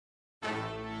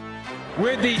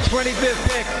With the 25th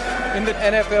pick in the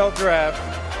NFL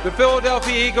Draft, the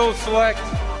Philadelphia Eagles select.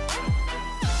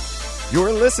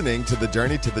 You're listening to the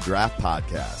Journey to the Draft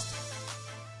podcast.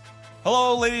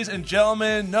 Hello, ladies and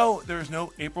gentlemen. No, there's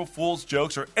no April Fool's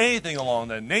jokes or anything along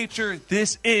that nature.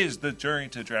 This is the Journey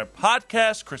to the Draft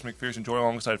podcast. Chris McPherson joined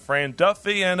alongside Fran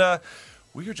Duffy, and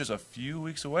we are just a few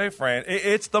weeks away, Fran.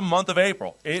 It's the month of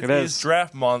April. It is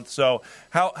draft month. So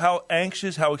how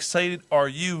anxious, how excited are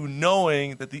you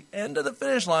knowing that the end of the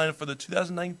finish line for the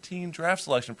 2019 draft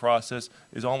selection process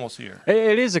is almost here?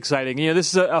 It is exciting.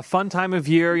 This is a fun time of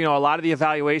year. A lot of the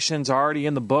evaluations are already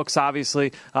in the books,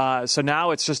 obviously. So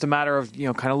now it's just a matter of,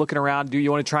 kind of looking around. Do you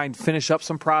want to try and finish up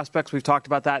some prospects? We've talked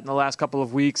about that in the last couple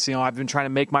of weeks. I've been trying to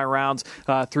make my rounds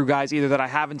through guys either that I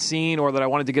haven't seen or that I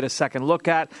wanted to get a second look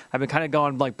at. I've been kind of going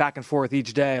like back and forth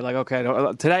each day. Like, okay,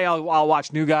 today I'll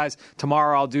watch new guys.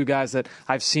 Tomorrow I'll do guys that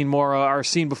I've seen more or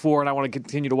seen before and I want to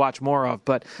continue to watch more of.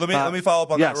 But let me follow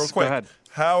up on that real quick. Go ahead.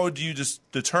 How do you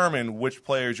just determine which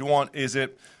players you want? Do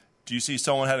you see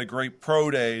someone had a great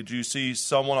pro day? Do you see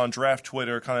someone on draft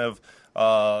Twitter kind of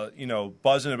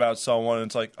buzzing about someone, and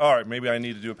it's like, all right, maybe I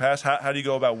need to do a pass? How do you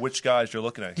go about which guys you're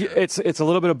looking at here? It's a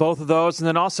little bit of both of those, and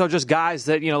then also just guys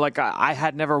that, like I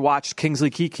had never watched Kingsley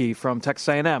Keke from Texas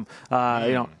A&M.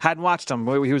 Hadn't watched him.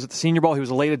 He was at the Senior Bowl. He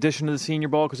was a late addition to the Senior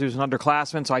Bowl because he was an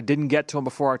underclassman, so I didn't get to him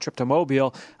before our trip to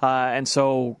Mobile. And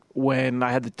so when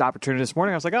I had the opportunity this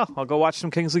morning, I was like, I'll go watch some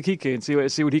Kingsley Keke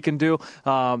and see what he can do.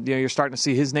 You're starting to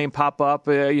see his name pop up,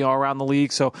 around the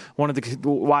league, so wanted to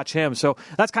watch him. So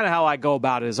that's kind of how I go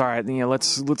about it. Is all right.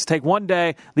 Let's take one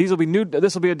day. This will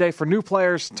be a day for new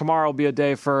players. Tomorrow will be a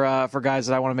day for guys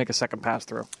that I want to make a second pass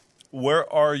through.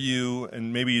 Where are you?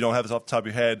 And maybe you don't have this off the top of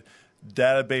your head.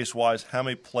 Database wise, how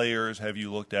many players have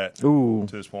you looked at to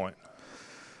this point?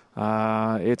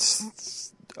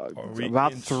 It's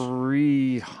about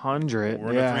 300.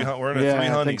 We're in a 300.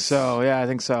 I think so. I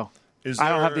think so. I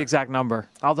don't have the exact number.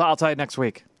 I'll tell you next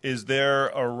week. Is there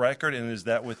a record, and is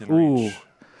that within reach?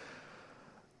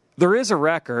 There is a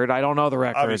record. I don't know the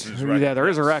record. Obviously, there's a record. Yeah, there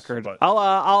is a record. But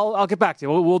I'll get back to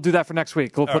you. We'll do that for next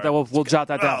week. We'll jot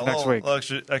that down for next week.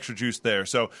 Extra juice there.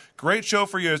 So great show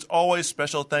for you as always.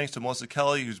 Special thanks to Melissa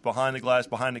Kelly, who's behind the glass,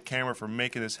 behind the camera, for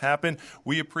making this happen.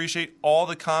 We appreciate all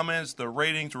the comments, the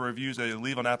ratings, the reviews that you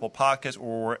leave on Apple Podcasts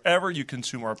or wherever you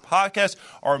consume our podcast.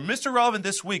 Our Mr. Relevant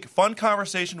this week, fun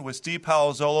conversation with Steve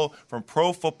Palazzolo from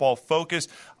Pro Football Focus.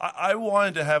 I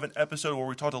wanted to have an episode where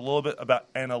we talked a little bit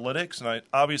about analytics, and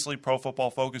obviously Pro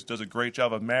Football Focus does a great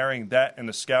job of marrying that and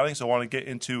the scouting, so I want to get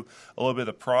into a little bit of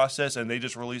the process, and they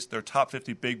just released their top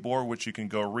 50 big board, which you can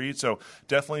go read, so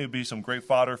definitely would be some great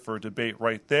fodder for debate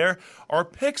right there. Our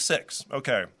pick six.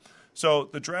 Okay, so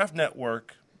the Draft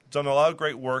Network done a lot of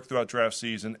great work throughout draft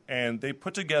season, and they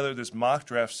put together this mock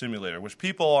draft simulator, which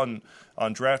people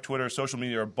on draft Twitter, social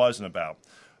media are buzzing about.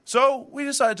 So we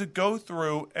decided to go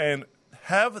through and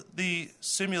have the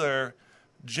simulator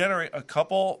generate a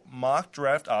couple mock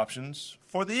draft options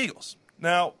for the Eagles.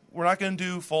 Now, we're not going to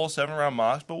do full 7-round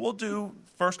mocks, but we'll do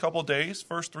first couple days,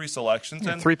 first 3 selections.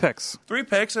 And 3 picks. 3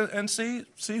 picks and see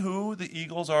who the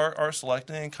Eagles are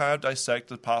selecting and kind of dissect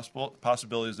the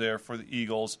possibilities there for the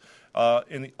Eagles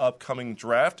in the upcoming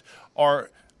draft. Our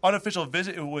unofficial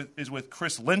visit is with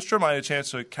Chris Lindstrom. I had a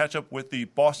chance to catch up with the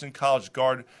Boston College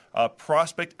guard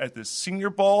prospect at the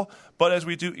Senior Bowl. But as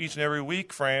we do each and every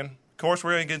week, Fran, of course,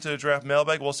 we're going to get into the draft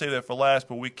mailbag. We'll save that for last,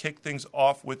 but we kick things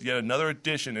off with yet another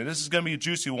edition, and this is going to be a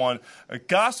juicy one, a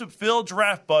gossip-filled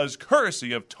draft buzz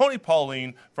courtesy of Tony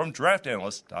Pauline from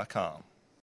DraftAnalyst.com.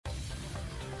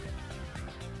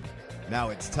 Now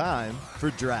it's time for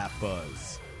Draft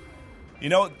Buzz.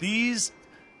 These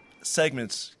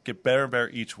segments get better and better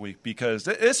each week because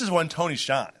this is when Tony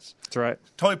shines. That's right.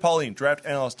 Tony Pauline,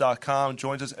 DraftAnalyst.com,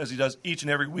 joins us as he does each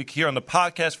and every week here on the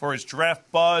podcast for his Draft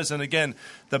Buzz. And again,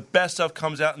 the best stuff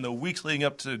comes out in the weeks leading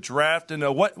up to the draft. And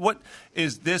what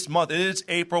is this month? It is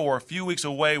April. We're a few weeks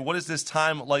away. What is this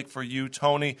time like for you,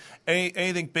 Tony?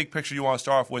 Anything big picture you want to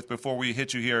start off with before we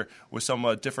hit you here with some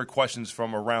different questions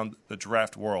from around the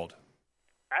draft world?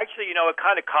 Actually, it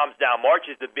kind of calms down. March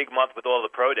is the big month with all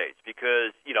the pro days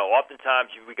because,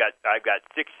 oftentimes I've got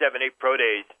 6, 7, 8 pro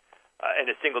days in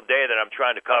a single day that I'm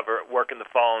trying to cover, working the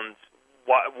phones,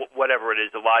 whatever it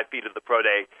is, the live feed of the pro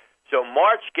day. So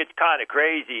March gets kind of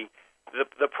crazy.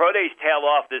 The pro days tail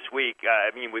off this week.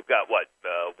 We've got, 1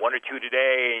 or 2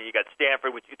 today, and you got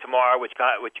Stanford tomorrow, which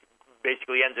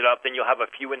basically ends it up. Then you'll have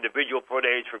a few individual pro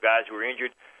days for guys who are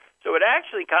injured. So it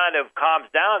actually kind of calms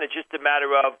down. It's just a matter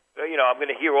of, I'm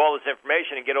going to hear all this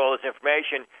information and get all this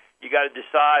information. You got to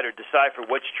decide or decipher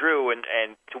what's true and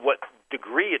to what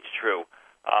degree it's true.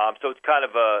 So it's kind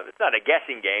of it's not a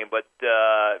guessing game, but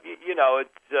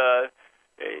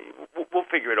we'll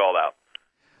figure it all out.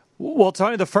 Well,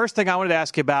 Tony, the first thing I wanted to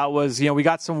ask you about was, we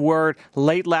got some word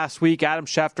late last week. Adam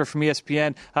Schefter from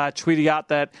ESPN tweeted out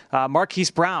that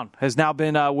Marquise Brown has now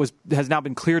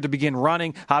been cleared to begin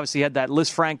running. Obviously, he had that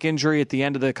Lisfranc injury at the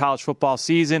end of the college football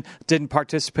season. Didn't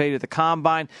participate at the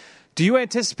combine. Do you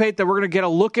anticipate that we're going to get a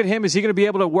look at him? Is he going to be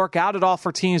able to work out at all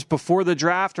for teams before the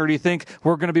draft, or do you think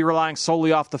we're going to be relying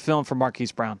solely off the film for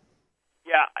Marquise Brown?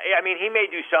 Yeah, I mean, he may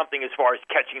do something as far as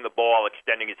catching the ball,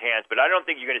 extending his hands, but I don't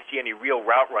think you're going to see any real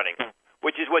route running,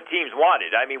 which is what teams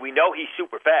wanted. I mean, we know he's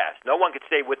super fast. No one could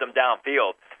stay with him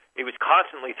downfield. He was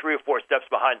constantly 3 or 4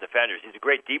 steps behind defenders. He's a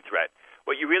great deep threat.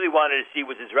 What you really wanted to see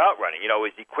was his route running.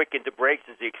 Is he quick into breaks?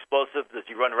 Is he explosive? Does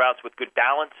he run routes with good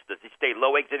balance? Does he stay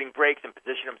low exiting breaks and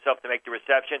position himself to make the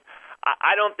reception?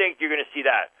 I don't think you're going to see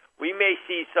that. We may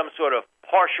see some sort of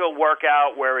partial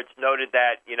workout where it's noted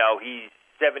that, he's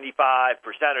 75%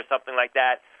 or something like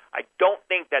that. I don't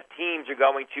think that teams are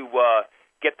going to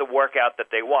get the workout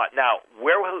that they want. Now,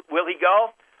 where will he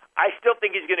go? I still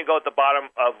think he's going to go at the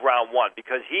bottom of round 1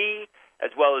 because he,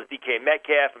 as well as DK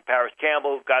Metcalf and Paris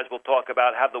Campbell, guys we'll talk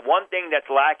about, have the one thing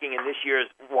that's lacking in this year's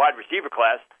wide receiver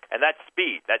class, and that's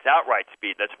speed. That's outright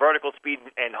speed. That's vertical speed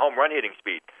and home run hitting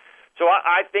speed. So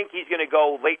I think he's going to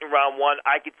go late in round 1.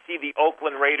 I could see the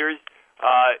Oakland Raiders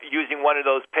using one of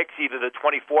those picks, either the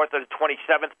 24th or the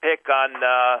 27th pick on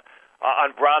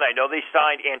Brown. I know they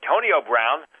signed Antonio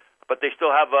Brown, but they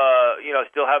still have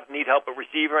need help at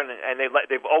receiver, and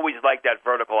they've always liked that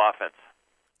vertical offense.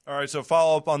 All right, so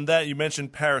follow up on that. You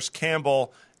mentioned Paris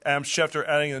Campbell. Adam Schefter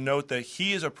adding a note that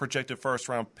he is a projected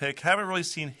first-round pick. Haven't really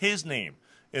seen his name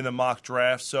in the mock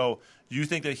draft, so you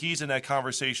think that he's in that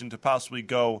conversation to possibly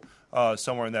go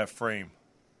somewhere in that frame?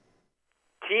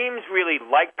 Teams really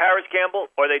like Paris Campbell,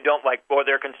 or they don't like, or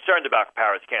they're concerned about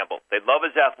Paris Campbell. They love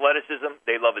his athleticism.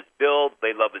 They love his build.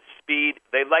 They love his speed.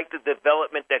 They like the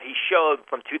development that he showed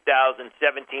from 2017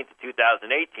 to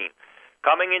 2018.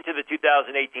 Coming into the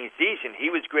 2018 season, he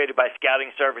was graded by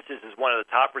scouting services as one of the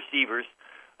top receivers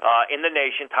in the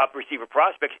nation, top receiver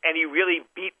prospects, and he really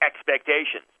beat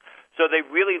expectations. So they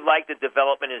really like the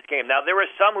development in his game. Now, there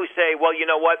are some who say, well, you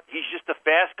know what, he's just a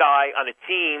fast guy on a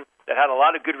team that had a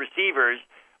lot of good receivers,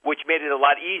 which made it a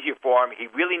lot easier for him. He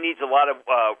really needs a lot of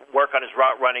work on his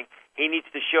route running. He needs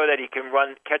to show that he can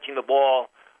run catching the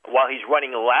ball while he's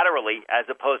running laterally as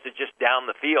opposed to just down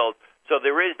the field. So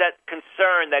there is that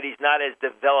concern that he's not as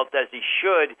developed as he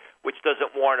should, which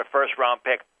doesn't warrant a first-round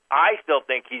pick. I still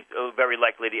think he's very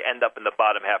likely to end up in the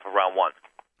bottom half of round 1.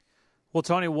 Well,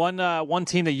 Tony, one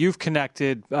team that you've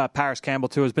connected Paris Campbell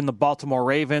to has been the Baltimore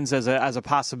Ravens as a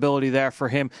possibility there for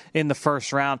him in the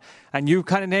first round. And you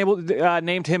kind of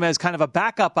named him as kind of a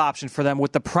backup option for them,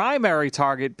 with the primary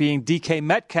target being DK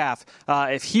Metcalf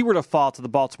if he were to fall to the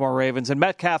Baltimore Ravens. And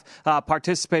Metcalf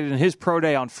participated in his pro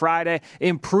day on Friday,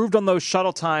 improved on those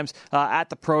shuttle times at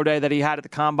the pro day that he had at the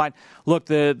combine. Look,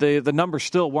 the numbers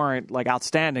still weren't like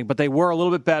outstanding, but they were a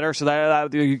little bit better, so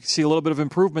that you see a little bit of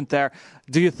improvement there.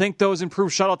 Do you think those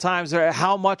improved shuttle times,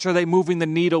 how much are they moving the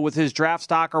needle with his draft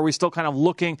stock? Are we still kind of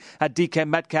looking at DK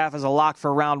Metcalf as a lock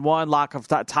for round 1, lock of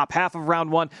top half of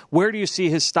round 1? Where do you see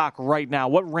his stock right now?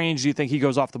 What range do you think he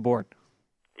goes off the board?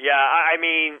 Yeah, I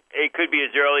mean, it could be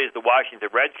as early as the Washington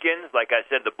Redskins. Like I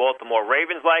said, the Baltimore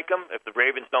Ravens like him. If the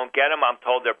Ravens don't get him, I'm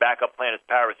told their backup plan is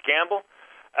Paris Campbell.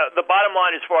 The bottom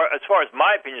line, as far as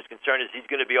my opinion is concerned, is he's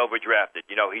going to be overdrafted.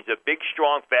 You know, he's a big,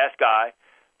 strong, fast guy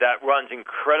that runs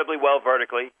incredibly well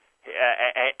vertically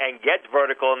and gets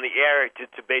vertical in the air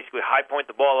to basically high point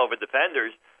the ball over defenders,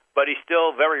 but he's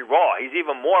still very raw. He's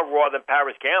even more raw than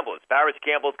Paris Campbell is. Paris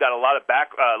Campbell's got a lot of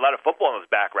football in his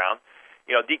background.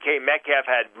 You know, DK Metcalf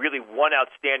had really one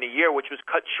outstanding year, which was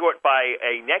cut short by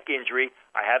a neck injury.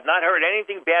 I have not heard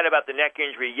anything bad about the neck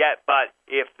injury yet, but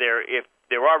if there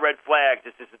are red flags,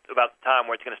 this is about the time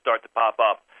where it's going to start to pop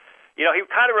up. You know, he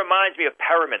kind of reminds me of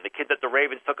Perriman, the kid that the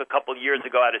Ravens took a couple years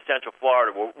ago out of Central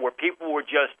Florida, where people were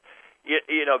just,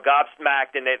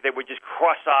 gobsmacked, and they were just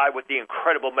cross-eyed with the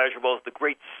incredible measurables, the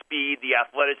great speed, the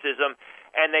athleticism,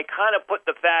 and they kind of put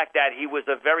the fact that he was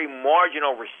a very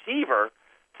marginal receiver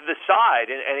to the side,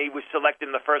 and he was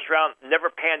selected in the first round, never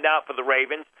panned out for the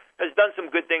Ravens, has done some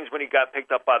good things when he got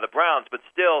picked up by the Browns, but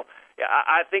still,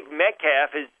 I think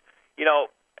Metcalf is,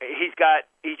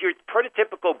 he's your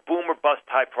prototypical boomer bust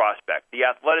type prospect. The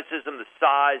athleticism, the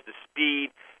size, the speed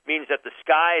means that the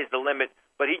sky is the limit,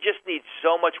 but he just needs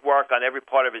so much work on every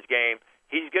part of his game.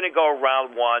 He's going to go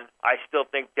round 1. I still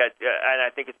think that, and I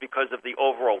think it's because of the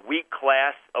overall weak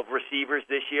class of receivers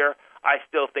this year, I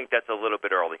still think that's a little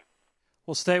bit early.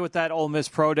 We'll stay with that Ole Miss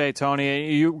Pro Day,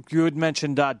 Tony. You had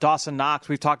mentioned Dawson Knox.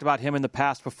 We've talked about him in the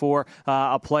past before,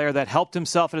 a player that helped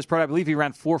himself at his pro day. I believe he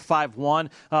ran 4.51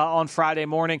 on Friday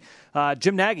morning.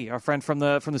 Jim Nagy, our friend from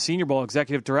the Senior Bowl,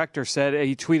 executive director, said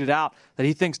he tweeted out that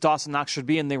he thinks Dawson Knox should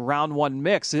be in the round one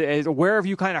mix. Where have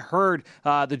you kind of heard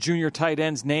the junior tight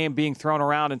end's name being thrown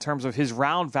around in terms of his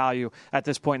round value at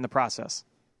this point in the process?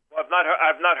 Well,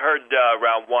 I've not heard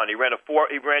round one. He ran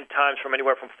times from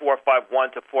anywhere from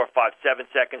 4.51 to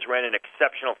 4.57 seconds. Ran an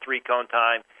exceptional 3-cone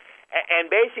time. And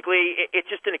basically,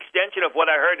 it's just an extension of what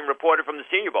I heard and reported from the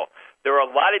Senior Bowl. There are a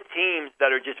lot of teams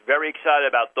that are just very excited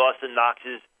about Dawson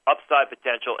Knox's upside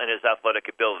potential and his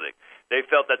athletic ability. They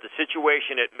felt that the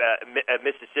situation at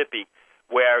Mississippi,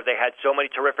 where they had so many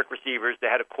terrific receivers,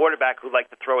 they had a quarterback who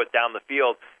liked to throw it down the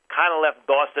field, kind of left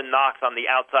Dawson Knox on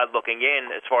the outside looking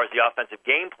in as far as the offensive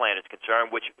game plan is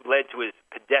concerned, which led to his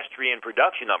pedestrian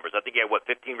production numbers. I think he had,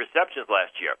 15 receptions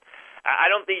last year.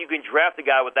 I don't think you can draft a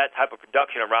guy with that type of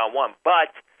production in round one,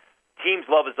 but teams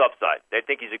love his upside. They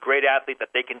think he's a great athlete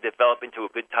that they can develop into a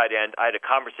good tight end. I had a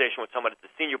conversation with someone at the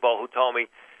Senior Bowl who told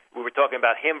me, we were talking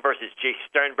about him versus Jay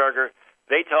Sternberger.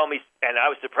 They told me, and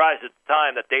I was surprised at the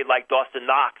time, that they liked Dawson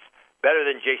Knox better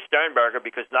than Jay Sternberger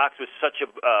because Knox was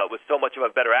so much of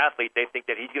a better athlete. They think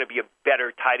that he's going to be a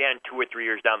better tight end 2 or 3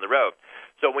 years down the road.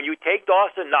 So when you take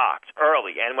Dawson Knox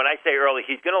early, and when I say early,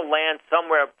 he's going to land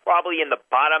somewhere probably in the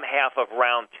bottom half of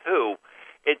round 2.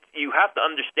 You have to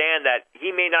understand that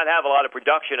he may not have a lot of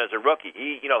production as a rookie.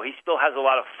 He still has a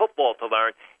lot of football to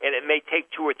learn, and it may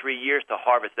take 2 or 3 years to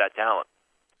harvest that talent.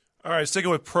 All right, sticking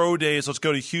with pro days, let's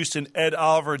go to Houston. Ed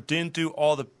Oliver didn't do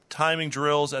all the timing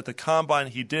drills at the Combine.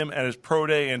 He did them at his pro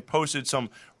day and posted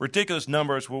some ridiculous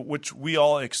numbers, which we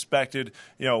all expected,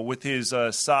 with his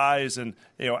size and,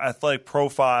 athletic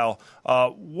profile.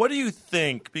 What do you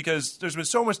think? Because there's been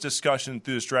so much discussion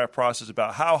through this draft process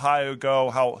about how high he'll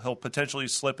go, how he'll potentially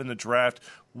slip in the draft.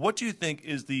 What do you think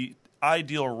is the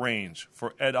ideal range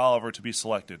for Ed Oliver to be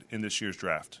selected in this year's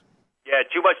draft? Yeah,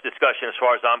 too much discussion as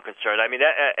far as I'm concerned. I mean,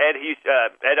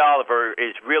 Ed Oliver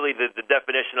is really the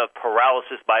definition of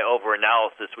paralysis by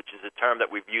overanalysis, which is a term that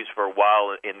we've used for a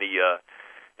while in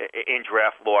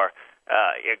draft lore.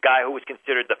 A guy who was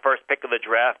considered the first pick of the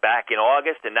draft back in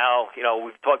August, and now,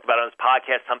 we've talked about it on this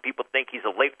podcast, some people think he's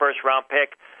a late first-round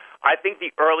pick. I think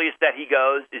the earliest that he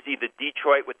goes is either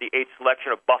Detroit with the 8th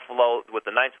selection or Buffalo with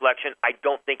the 9th selection. I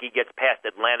don't think he gets past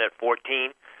Atlanta at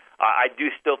 14. I do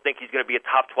still think he's going to be a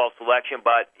top 12 selection,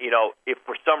 but, if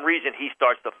for some reason he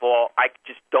starts to fall, I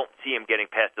just don't see him getting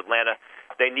past Atlanta.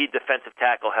 They need defensive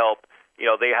tackle help.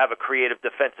 They have a creative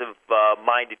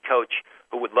defensive-minded coach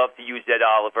who would love to use Ed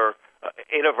Oliver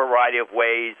in a variety of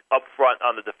ways, up front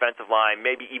on the defensive line,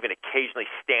 maybe even occasionally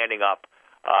standing up.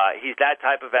 He's that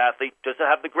type of athlete, doesn't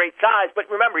have the great size, but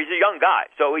remember, he's a young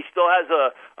guy, so he still has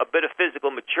a bit of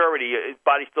physical maturity. His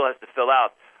body still has to fill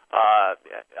out.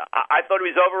 I thought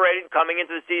he was overrated coming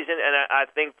into the season, and I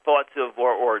think thoughts of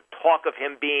or talk of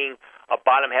him being a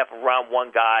bottom half of round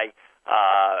one guy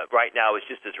right now is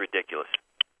just as ridiculous.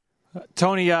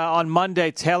 Tony, on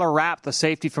Monday, Taylor Rapp, the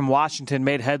safety from Washington,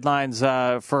 made headlines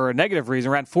for a negative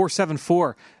reason. Ran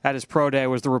 4.74 at his pro day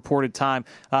was the reported time.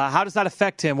 How does that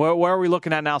affect him? Where are we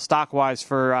looking at now stock-wise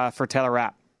for Taylor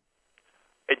Rapp?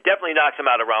 It definitely knocks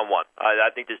him out of round one. I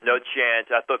think there's no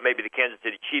chance. I thought maybe the Kansas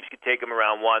City Chiefs could take him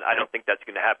around one. I don't think that's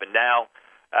going to happen now.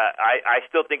 I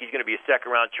still think he's going to be a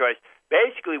second-round choice.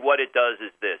 Basically what it does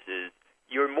is this, is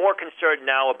you're more concerned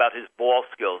now about his ball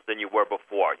skills than you were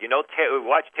before.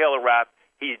 Watch Taylor Rapp.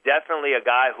 He's definitely a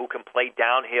guy who can play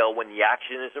downhill when the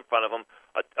action is in front of him,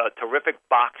 a terrific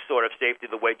box sort of safety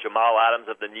the way Jamal Adams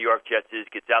of the New York Jets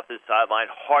is, gets out to the sideline,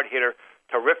 hard hitter,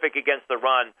 terrific against the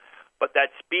run. But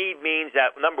that speed means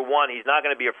that, number one, he's not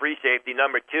going to be a free safety.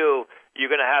 Number two,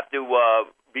 you're going to have to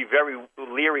be very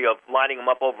leery of lining him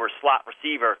up over a slot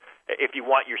receiver if you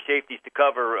want your safeties to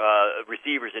cover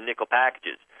receivers in nickel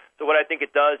packages. So what I think it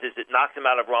does is it knocks him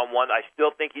out of round one. I still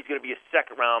think he's going to be a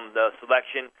second-round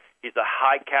selection. He's a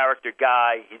high-character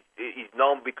guy. He's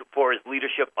known for his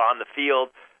leadership on the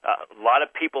field. A lot of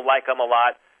people like him a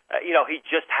lot. He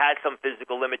just had some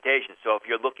physical limitations. So if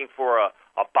you're looking for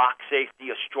a box safety,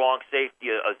 a strong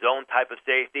safety, a zone type of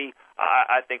safety,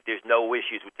 I think there's no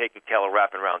issues with taking Taylor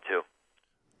Rapp in round two.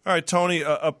 All right, Tony,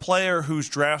 a player whose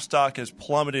draft stock has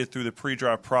plummeted through the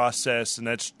pre-draft process, and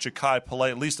that's Jachai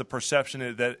Polite, at least the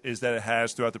perception that it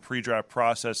has throughout the pre-draft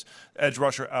process, edge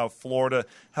rusher out of Florida.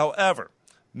 However,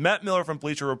 Matt Miller from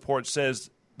Bleacher Report says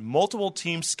multiple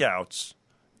team scouts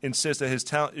insist that his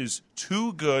talent is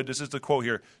too good, this is the quote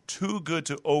here, too good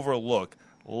to overlook.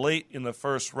 late in the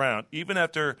first round, even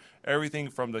after everything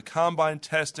from the combine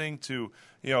testing to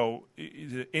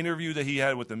the interview that he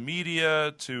had with the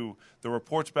media to the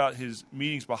reports about his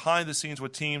meetings behind the scenes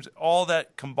with teams, all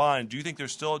that combined, do you think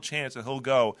there's still a chance that he'll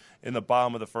go in the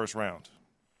bottom of the first round?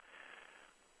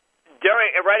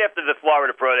 Right after the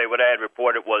Florida Pro Day, what I had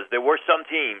reported was there were some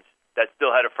teams that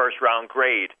still had a first-round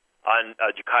grade on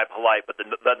Jachai Polite, but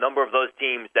the number of those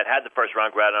teams that had the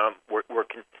first-round grade on him were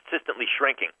consistently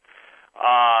shrinking.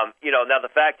 Now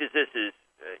the fact is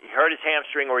he hurt his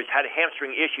hamstring, or he's had a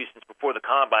hamstring issue since before the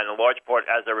combine, in large part,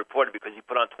 as I reported, because he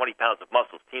put on 20 pounds of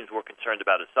muscles. Teams were concerned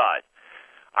about his size.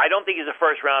 I don't think he's a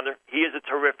first-rounder. He is a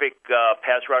terrific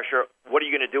pass rusher. What are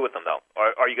you going to do with him, though?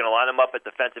 Are you going to line him up at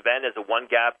defensive end as a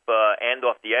one-gap end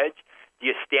off the edge?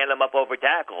 Do you stand him up over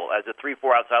tackle as a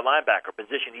 3-4 outside linebacker,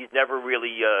 position he's never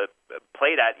really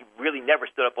played at? He really never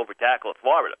stood up over tackle at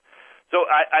Florida. So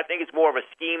I think it's more of a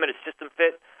scheme and a system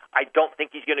fit. I don't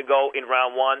think he's going to go in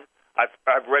round one.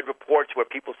 I've read reports where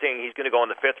people saying he's going to go in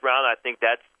the 5th round. I think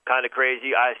that's kind of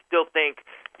crazy. I still think,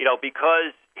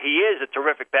 because he is a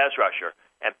terrific pass rusher,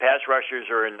 and pass rushers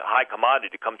are in high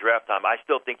commodity come draft time, I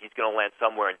still think he's going to land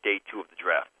somewhere in day 2 of the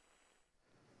draft.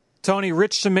 Tony,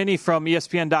 Rich Cimini from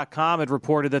ESPN.com had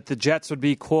reported that the Jets would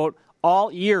be, quote,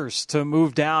 all ears to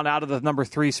move down out of the number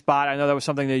 3 spot. I know that was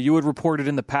something that you had reported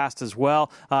in the past as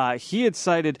well. He had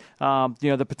cited,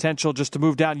 the potential just to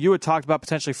move down. You had talked about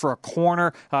potentially for a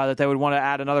corner that they would want to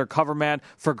add another cover man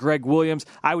for Greg Williams.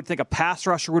 I would think a pass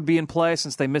rusher would be in play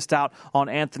since they missed out on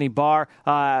Anthony Barr.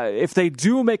 If they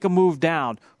do make a move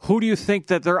down, who do you think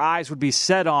that their eyes would be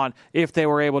set on if they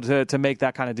were able to make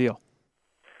that kind of deal?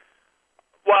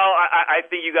 Well, I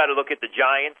think you got to look at the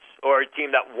Giants, or a team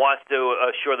that wants to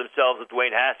assure themselves of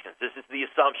Dwayne Haskins. This is the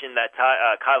assumption that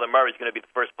Kyler Murray is going to be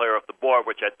the first player off the board,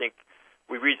 which I think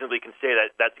we reasonably can say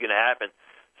that that's going to happen.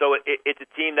 So it's a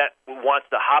team that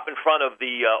wants to hop in front of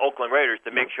the Oakland Raiders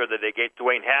to make sure that they get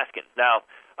Dwayne Haskins. Now,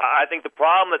 I think the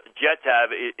problem that the Jets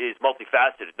have is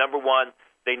multifaceted. Number one,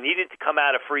 they needed to come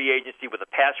out of free agency with a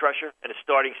pass rusher and a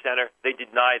starting center. They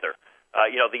did neither.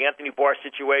 The Anthony Barr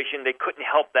situation, they couldn't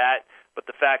help that. But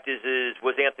the fact is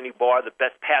was Anthony Barr the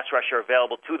best pass rusher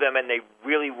available to them, and they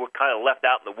really were kind of left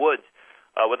out in the woods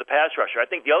with a pass rusher. I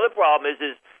think the other problem is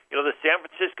the San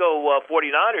Francisco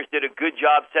 49ers did a good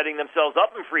job setting themselves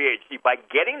up in free agency by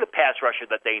getting the pass rusher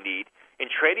that they need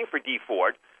and trading for Dee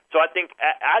Ford. So I think,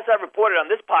 as I reported on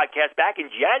this podcast back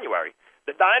in January,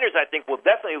 the Niners, I think, will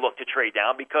definitely look to trade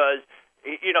down because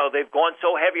they've gone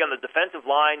so heavy on the defensive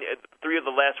line 3 of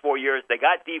the last 4 years. They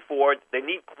got Dee Ford. They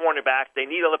need cornerbacks. They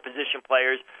need other position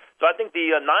players. So I think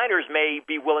the Niners may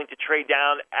be willing to trade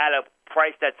down at a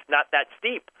price that's not that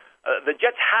steep. The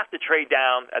Jets have to trade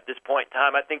down at this point in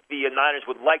time. I think the Niners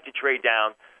would like to trade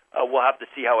down. We'll have to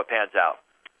see how it pans out.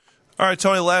 All right,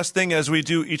 Tony, last thing, as we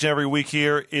do each and every week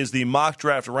here, is the mock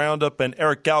draft roundup. And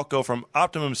Eric Galko from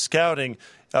Optimum Scouting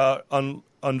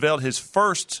unveiled his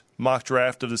first mock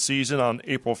draft of the season on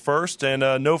April 1st.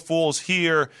 And no fools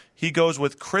here, he goes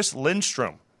with Chris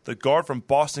Lindstrom, the guard from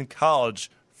Boston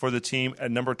College, for the team at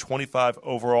number 25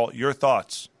 overall. Your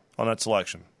thoughts on that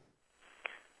selection?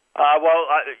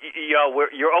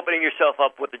 You're opening yourself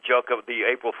up with the joke of the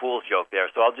April Fool's joke there,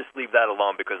 so I'll just leave that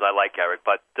alone because I like Eric.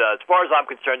 But as far as I'm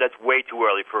concerned, that's way too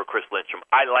early for Chris Lindstrom.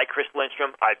 I like Chris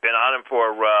Lindstrom. I've been on him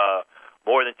for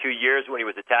more than 2 years when he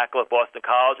was a tackle at Boston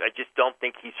College. I just don't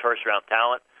think he's first-round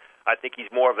talent. I think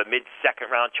he's more of a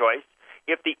mid-second-round choice.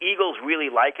 If the Eagles really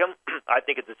like him, I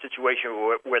think it's a situation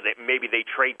where maybe they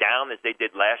trade down as they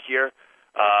did last year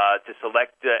to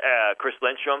select Chris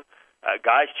Lindstrom.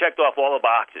 Guys checked off all the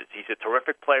boxes. He's a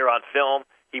terrific player on film.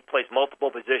 He plays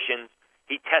multiple positions.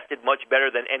 He tested much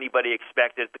better than anybody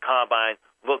expected at the Combine,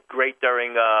 looked great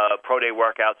during pro day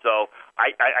workout. So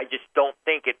I just don't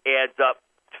think it adds up,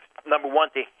 number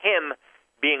one, to him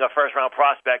being a first-round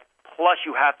prospect, plus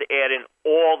you have to add in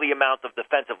all the amount of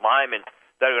defensive linemen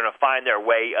that are going to find their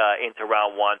way into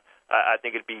round one. I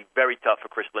think it'd be very tough for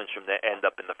Chris Lindstrom to end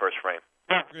up in the first frame.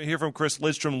 We're going to hear from Chris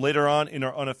Lindstrom later on in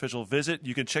our unofficial visit.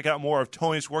 You can check out more of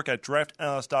Tony's work at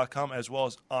draftanalyst.com as well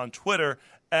as on Twitter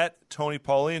at Tony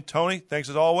Pauline. Tony, thanks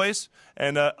as always.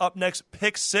 And up next,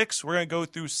 Pick 6. We're going to go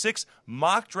through 6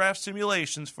 mock draft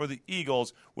simulations for the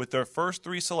Eagles with their first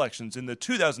 3 selections in the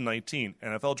 2019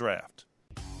 NFL Draft.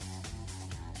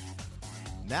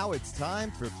 Now it's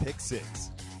time for Pick 6.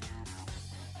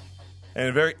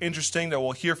 And very interesting that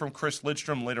we'll hear from Chris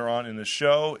Lidstrom later on in the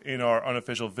show in our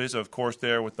unofficial visit, of course,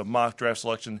 there with the mock draft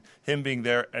selection, him being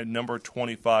there at number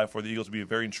 25 for the Eagles would be a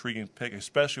very intriguing pick,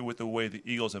 especially with the way the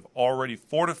Eagles have already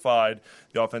fortified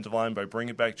the offensive line by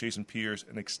bringing back Jason Peters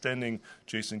and extending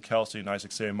Jason Kelce and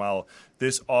Isaac Seumalo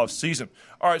this offseason.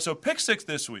 All right, so pick 6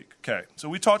 this week. Okay, so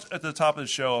we talked at the top of the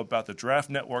show about the Draft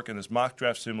Network and this mock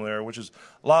draft simulator, which is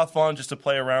a lot of fun just to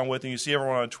play around with. And you see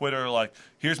everyone on Twitter like,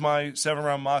 here's my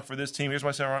 7-round mock for this team. Here's my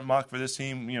 7-round mock for this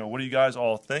team. You know, what do you guys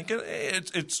all think? And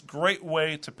it's a great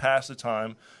way to pass the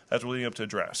time as we're leading up to the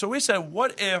draft. So we said,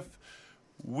 what if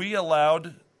we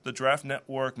allowed the Draft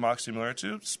Network mock simulator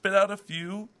to spit out a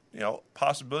few,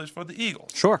 possibilities for the Eagles?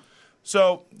 Sure.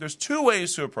 So there's 2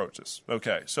 ways to approach this.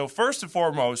 Okay, so first and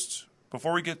foremost,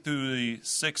 before we get through the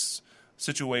 6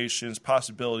 situations,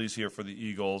 possibilities here for the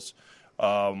Eagles,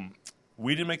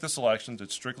 we didn't make the selections.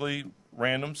 It's strictly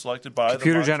random, selected by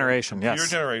computer generation. Computer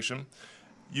generation.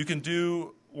 You can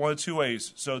do one of 2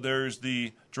 ways. So there's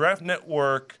the Draft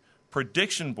Network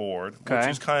prediction board, which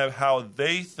is kind of how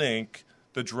they think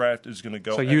the draft is going to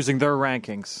go. So using their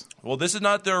rankings. Well, this is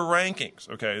not their rankings.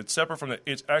 Okay, it's separate from that.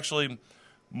 It's actually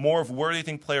more of where they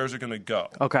think players are going to go.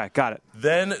 Okay, got it.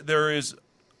 Then there is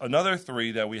another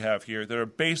 3 that we have here that are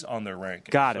based on their rankings.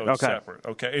 Got it. So it's Okay. separate.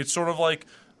 Okay, it's sort of like,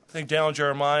 I think Dallin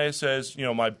Jeremiah says,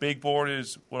 my big board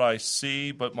is what I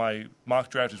see, but my mock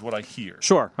draft is what I hear.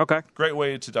 Sure. Okay. Great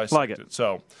way to dissect Like it.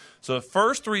 So the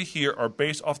first 3 here are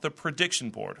based off the prediction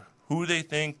board, who they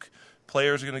think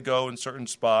players are going to go in certain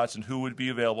spots and who would be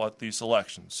available at these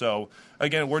selections. So,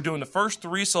 again, we're doing the first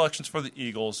 3 selections for the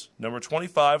Eagles, number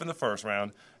 25 in the first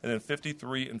round, and then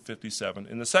 53 and 57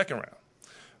 in the second round.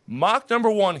 Mock number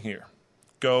 1 here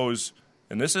goes,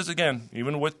 and this is, again,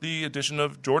 even with the addition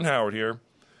of Jordan Howard here,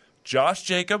 Josh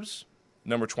Jacobs,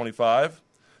 number 25,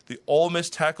 the Ole Miss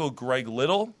tackle Greg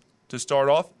Little to start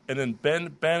off, and then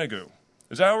Ben Banogu.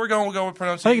 Is that how we're going? We'll go with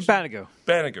pronunciation? I think Banogu.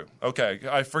 Banogu. Okay.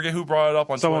 I forget who brought it up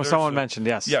on Twitter. Someone mentioned,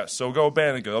 yes. Yes, so we'll go with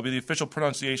Banogu. That'll be the official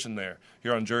pronunciation there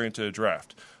here on Jury Into the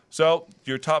Draft. So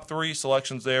your top 3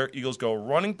 selections there, Eagles go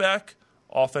running back,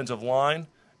 offensive line,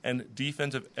 and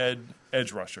defensive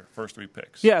edge rusher, first 3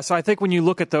 picks. Yeah, so I think when you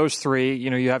look at those 3,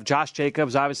 you have Josh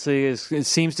Jacobs, obviously it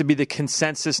seems to be the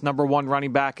consensus number 1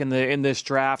 running back in this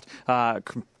draft.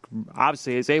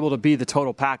 Obviously is able to be the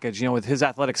total package, with his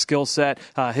athletic skill set,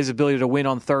 his ability to win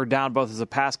on third down, both as a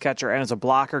pass catcher and as a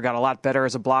blocker. Got a lot better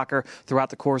as a blocker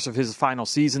throughout the course of his final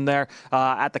season there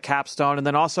at the capstone. And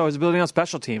then also his ability on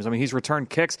special teams. I mean, he's returned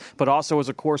kicks, but also as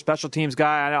a core special teams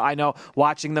guy. I know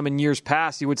watching them in years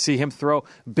past, you would see him throw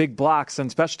big blocks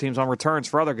and special teams on returns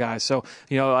for other guys. So,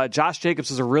 Josh Jacobs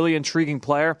is a really intriguing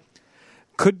player.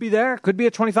 Could be there, could be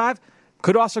at 25.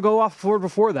 Could also go off forward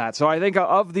before that. So I think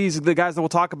of the guys that we'll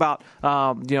talk about,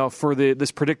 for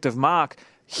this predictive mock,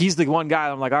 he's the one guy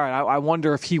I'm like, all right, I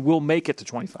wonder if he will make it to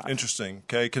 25. Interesting.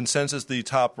 Okay, consensus, the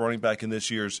top running back in this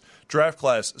year's draft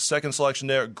class. Second selection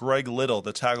there, Greg Little,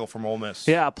 the tackle from Ole Miss.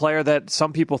 Yeah, a player that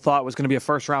some people thought was going to be a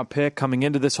first-round pick coming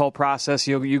into this whole process.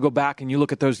 You go back and you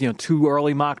look at those 2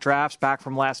 early mock drafts back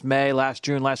from last May, last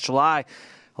June, last July.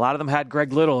 A lot of them had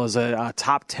Greg Little as a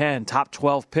top 10, top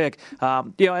 12 pick,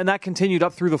 and that continued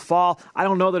up through the fall. I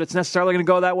don't know that it's necessarily going to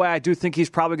go that way. I do think he's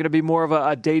probably going to be more of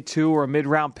a day 2 or a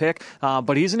mid-round pick,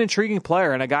 but he's an intriguing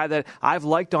player and a guy that I've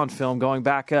liked on film going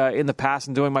back in the past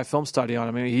and doing my film study on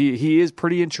him. I mean, he is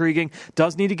pretty intriguing,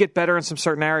 does need to get better in some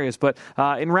certain areas, but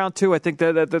in round 2, I think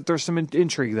that there's some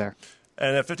intrigue there.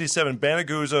 And at 57,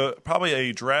 Banogu is probably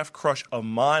a draft crush of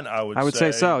mine, I would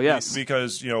say so, yes.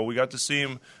 Because, we got to see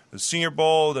him the Senior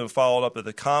Bowl, then followed up at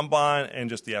the Combine, and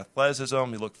just the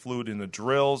athleticism. He looked fluid in the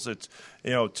drills. It's,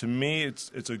 to me,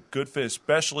 it's a good fit,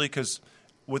 especially because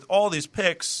with all these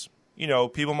picks,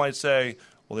 people might say,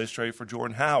 well, they traded for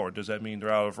Jordan Howard. Does that mean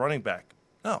they're out of running back?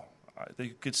 No. They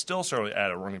could still certainly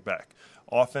add a running back.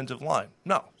 Offensive line?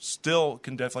 No. Still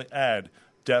can definitely add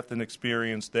depth and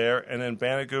experience there. And then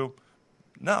Banogu?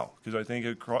 No, because I think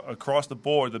across the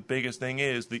board, the biggest thing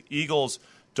is the Eagles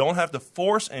don't have to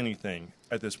force anything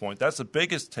at this point. That's the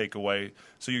biggest takeaway.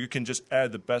 So you can just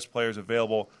add the best players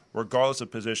available regardless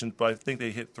of position. But I think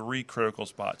they hit 3 critical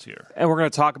spots here. And we're going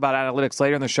to talk about analytics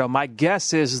later in the show. My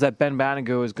guess is that Ben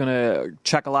Banogu is going to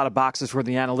check a lot of boxes for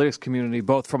the analytics community,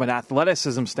 both from an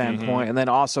athleticism standpoint and then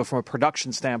also from a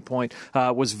production standpoint.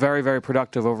 Was very, very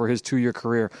productive over his 2-year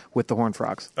career with the Horned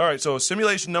Frogs. All right, so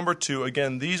simulation number 2.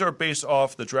 Again, these are based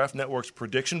off the Draft Network's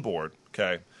prediction board.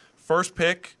 Okay, first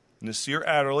pick, Nasir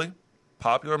Adderley,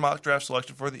 popular mock draft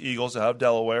selection for the Eagles out of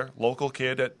Delaware, local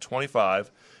kid at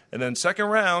 25. And then second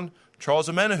round, Charles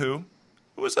Omenihu,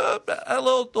 who was a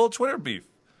little Twitter beef.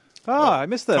 Oh, I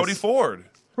missed this. Cody Ford.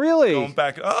 Really? Going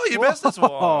back. Oh, you missed this one.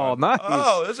 Oh, nice.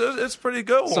 Oh, it's a pretty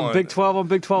good one. Some Big 12 on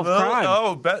Big 12 crime.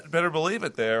 Oh, better believe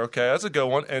it there. Okay, that's a good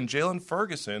one. And Jalen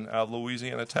Ferguson out of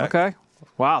Louisiana Tech. Okay.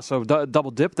 Wow, so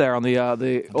double dip there on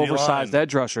the oversized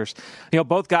edge rushers.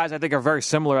 Both guys I think are very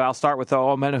similar. I'll start with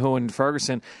Omenihu and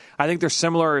Ferguson. I think they're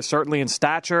similar certainly in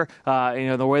stature,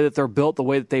 the way that they're built, the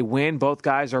way that they win. Both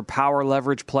guys are power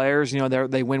leverage players.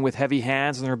 They win with heavy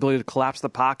hands and their ability to collapse the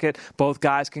pocket. Both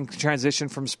guys can transition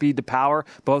from speed to power.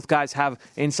 Both guys have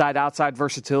inside-outside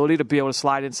versatility to be able to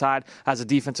slide inside as a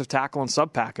defensive tackle and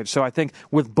sub-package. So I think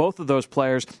with both of those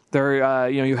players, they're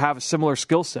you have a similar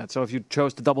skill set. So if you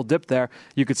chose to double dip there,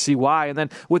 you could see why. And then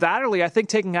with Adderley, I think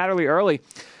taking Adderley early,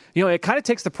 it kind of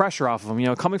takes the pressure off of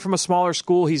him. Coming from a smaller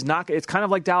school, it's kind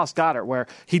of like Dallas Goedert, where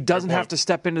he doesn't have to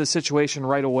step into the situation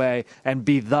right away and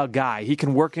be the guy. He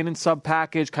can work in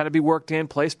sub-package, kind of be worked in,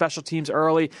 play special teams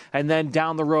early, and then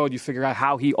down the road you figure out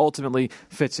how he ultimately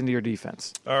fits into your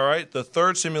defense. All right, the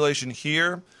third simulation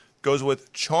here goes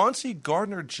with Chauncey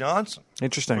Gardner-Johnson.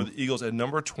 Interesting. For the Eagles at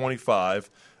number 25.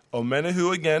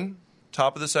 Omenihu again,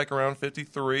 top of the second round,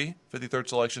 53rd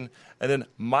selection. And then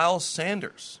Miles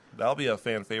Sanders. That'll be a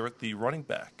fan favorite, the running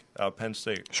back out of Penn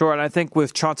State. Sure, and I think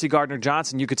with Chauncey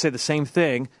Gardner-Johnson, you could say the same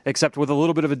thing, except with a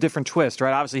little bit of a different twist,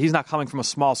 right? Obviously, he's not coming from a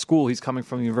small school. He's coming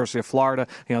from the University of Florida.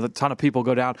 A ton of people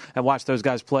go down and watch those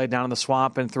guys play down in the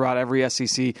swamp and throughout every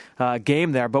SEC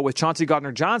game there. But with Chauncey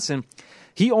Gardner-Johnson,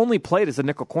 he only played as the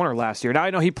nickel corner last year. Now, I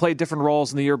know he played different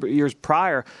roles in the years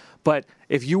prior, but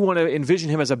if you want to envision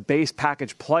him as a base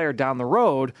package player down the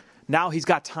road, now he's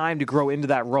got time to grow into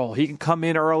that role. He can come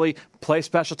in early, play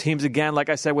special teams again. Like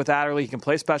I said with Adderley, he can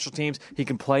play special teams. He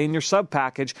can play in your sub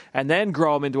package and then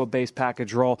grow him into a base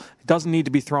package role. He doesn't need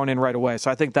to be thrown in right away.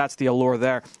 So I think that's the allure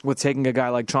there with taking a guy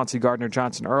like Chauncey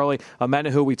Gardner-Johnson early.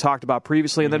 Omenihu we talked about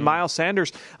previously. And then Miles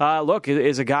Sanders,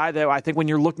 is a guy that I think when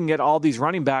you're looking at all these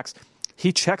running backs,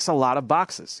 he checks a lot of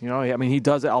boxes. He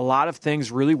does a lot of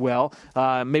things really well.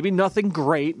 Maybe nothing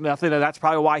great. That's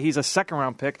probably why he's a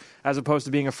second-round pick as opposed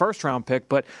to being a first-round pick.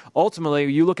 But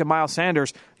ultimately, you look at Miles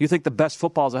Sanders, you think the best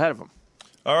football is ahead of him.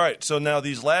 All right, so now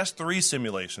these last three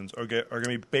simulations are going to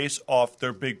be based off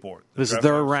their big board. This is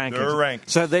their rankings. Their rankings.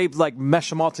 So they mesh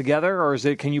them all together, or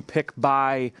can you pick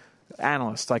by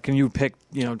analyst? Like, can you pick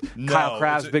Kyle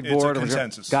Crabb's big board? It's a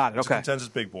consensus. Got it. It's okay. a consensus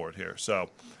big board here. So.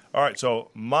 All right,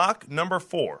 so mock number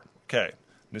 4. Okay,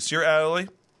 Nasir Adderley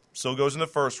still goes in the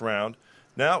first round.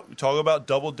 Now, we talk about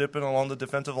double dipping along the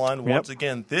defensive line once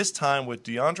again, this time with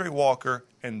DeAndre Walker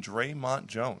and Draymond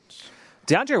Jones.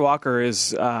 DeAndre Walker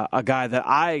is a guy that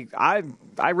I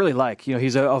really like.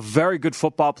 He's a very good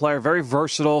football player, very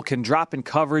versatile, can drop in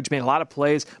coverage, made a lot of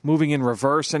plays moving in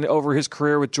reverse and over his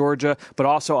career with Georgia, but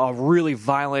also a really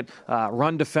violent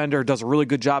run defender, does a really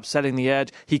good job setting the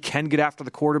edge. He can get after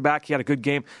the quarterback. He had a good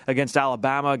game against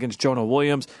Alabama, against Jonah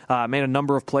Williams, made a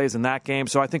number of plays in that game.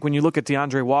 So I think when you look at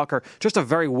DeAndre Walker, just a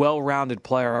very well-rounded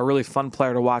player, a really fun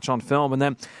player to watch on film. And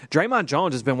then Draymond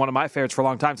Jones has been one of my favorites for a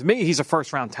long time. To me, he's a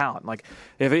first-round talent. Like,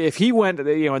 if he went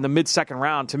in the mid-second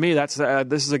round, to me, that's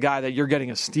this is a guy that you're getting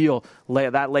a steal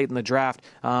that late in the draft.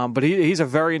 But he's a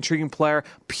very intriguing player,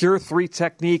 pure 3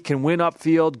 technique, can win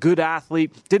upfield, good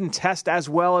athlete. Didn't test as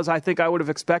well as I think I would have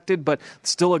expected, but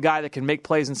still a guy that can make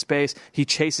plays in space. He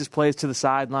chases plays to the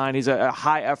sideline. He's a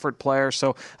high-effort player.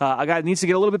 So a guy that needs to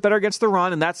get a little bit better against the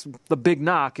run, and that's the big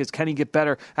knock is can he get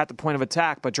better at the point of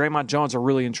attack. But Draymond Jones, a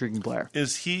really intriguing player.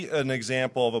 Is he an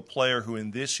example of a player who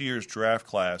in this year's draft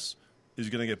class is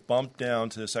going to get bumped down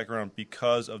to the second round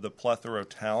because of the plethora of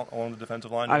talent along the defensive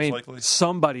line? Likely?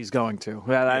 Somebody's going to,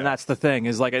 and that's the thing.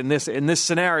 Is like in this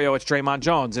scenario, it's Draymond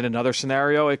Jones. In another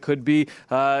scenario, it could be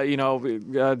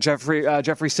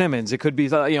Jeffrey Simmons. It could be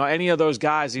any of those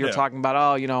guys that you're talking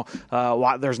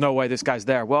about. There's no way this guy's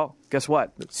there. Well, guess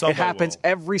what? It happens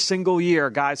every single year.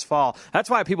 Guys fall. That's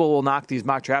why people will knock these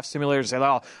mock draft simulators and say,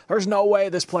 "Oh, there's no way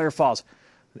this player falls."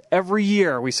 Every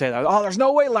year we say that. Oh, there's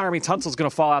no way Laramie Tunsil's going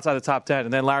to fall outside the top 10,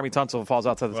 and then Laramie Tunsil falls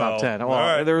outside the top 10.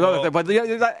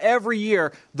 But every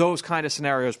year those kind of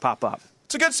scenarios pop up.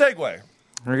 It's a good segue.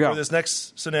 There you go. For this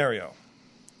next scenario.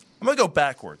 I'm going to go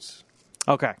backwards.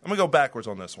 Okay. I'm going to go backwards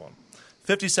on this one.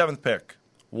 57th pick,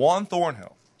 Juan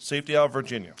Thornhill, safety out of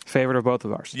Virginia. Favorite of both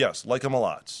of ours. Yes, like him a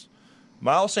lot.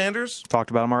 Miles Sanders.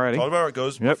 Talked about him already.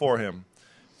 Goes before him.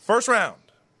 First round,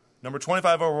 number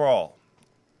 25 overall.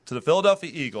 To the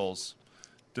Philadelphia Eagles,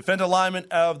 defensive lineman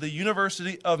out of the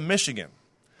University of Michigan.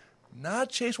 Not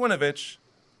Chase Winovich,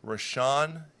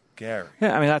 Rashawn Gary.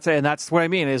 Yeah, that's what I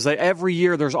mean, is that every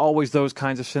year there's always those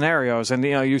kinds of scenarios. And,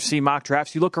 you see mock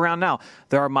drafts. You look around now.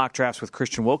 There are mock drafts with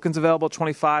Christian Wilkins available at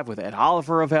 25, with Ed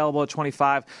Oliver available at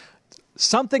 25.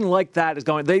 something like that is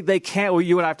going. They can't. Well,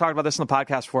 you and I have talked about this in the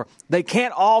podcast before. They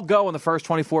can't all go in the first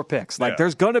 24 picks. Like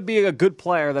there's going to be a good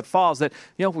player that falls that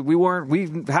we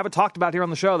haven't talked about here on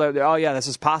the show. That this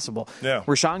is possible. Yeah.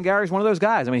 Rashawn Gary's one of those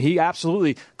guys. I mean, he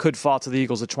absolutely could fall to the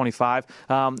Eagles at 25.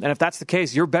 And if that's the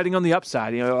case, you're betting on the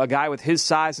upside. A guy with his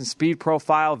size and speed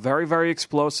profile, very, very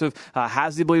explosive,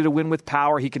 has the ability to win with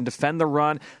power. He can defend the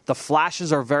run. The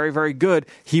flashes are very, very good.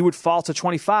 He would fall to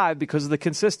 25 because of the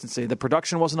consistency. The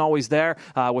production wasn't always there.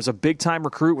 Was a big-time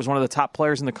recruit, was one of the top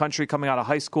players in the country coming out of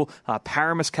high school.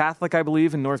 Paramus Catholic, I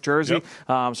believe, in North Jersey.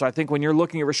 Yep. So I think when you're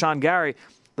looking at Rashawn Gary,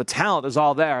 the talent is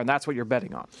all there, and that's what you're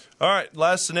betting on. All right,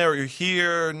 last scenario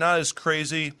here, not as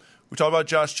crazy. We talked about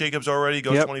Josh Jacobs already,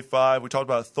 goes 25. We talked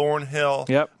about Thornhill.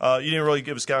 Yep. You didn't really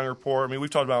give a scouting report. I mean, we've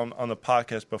talked about him on the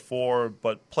podcast before,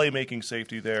 but playmaking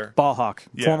safety there. Ball hawk,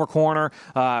 former corner,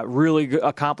 really good,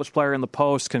 accomplished player in the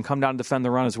post, can come down and defend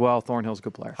the run as well. Thornhill's a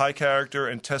good player. High character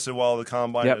and tested well at the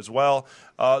combine as well.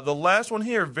 The last one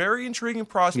here, very intriguing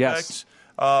prospect.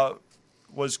 Yes.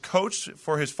 Was coached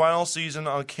for his final season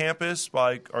on campus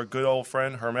by our good old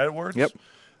friend Herm Edwards. Yep.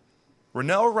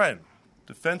 Rennell Wren,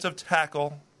 defensive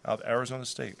tackle out of Arizona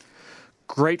State.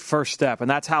 Great first step, and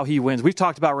that's how he wins. We've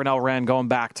talked about Rennell Wren going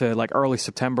back to like early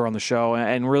September on the show,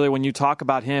 and really when you talk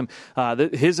about him,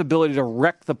 his ability to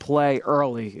wreck the play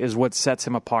early is what sets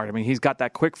him apart. I mean, he's got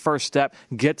that quick first step,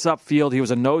 gets upfield. He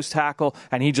was a nose tackle,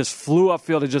 and he just flew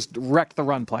upfield and just wrecked the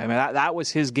run play. I mean, that was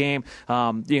his game.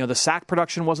 The sack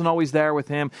production wasn't always there with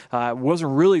him. Wasn't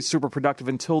really super productive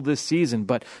until this season,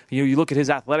 but you look at his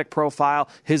athletic profile,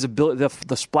 his ability,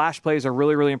 the splash plays are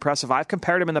really, really impressive. I've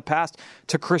compared him in the past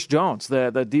to Chris Jones, the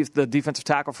defensive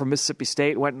tackle from Mississippi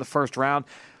State, went in the first round.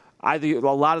 A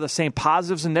lot of the same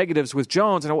positives and negatives with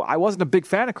Jones, and I wasn't a big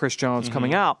fan of Chris Jones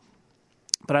coming out,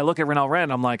 but I look at Rennell Wren,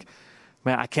 I'm like,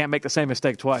 man, I can't make the same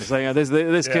mistake twice.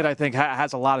 This kid, I think,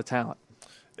 has a lot of talent.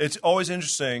 It's always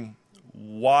interesting,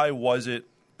 why was it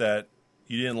that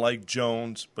you didn't like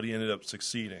Jones, but he ended up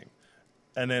succeeding?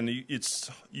 And then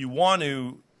you want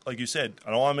to, like you said,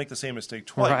 I don't want to make the same mistake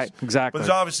twice. Right, exactly. But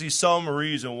there's obviously some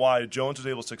reason why Jones was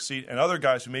able to succeed, and other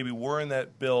guys who maybe were in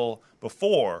that bill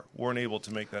before weren't able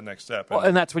to make that next step.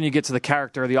 And that's when you get to the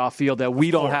character of the off-field that we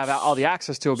don't have all the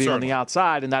access to, being on the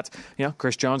outside. And that's,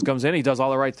 Chris Jones comes in, he does all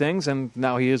the right things, and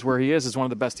now he is where he is one of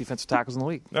the best defensive tackles in the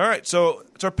league. All right, so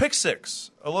it's our pick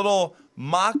six, a little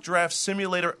mock draft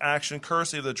simulator action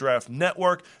courtesy of the Draft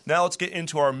Network. Now let's get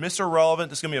into our Mr. Relevant.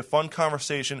 This is going to be a fun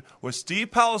conversation with Steve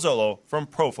Palazzolo from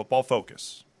Pro Football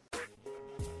Focus.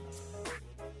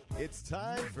 It's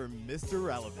time for Mr.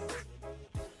 Relevant.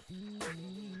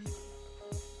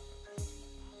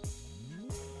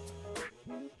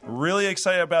 Really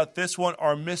excited about this one.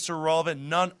 Our Mr. Relevant,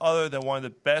 none other than one of the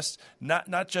best,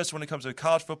 not just when it comes to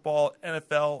college football,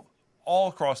 NFL, all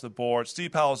across the board.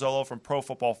 Steve Palazzolo from Pro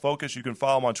Football Focus. You can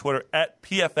follow him on Twitter at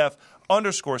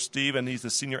PFF_Steve, and he's the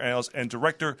senior analyst and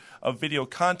director of video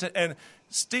content. And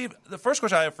Steve, the first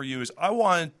question I have for you is, I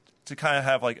wanted to kind of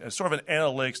have like a sort of an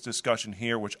analytics discussion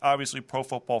here, which obviously Pro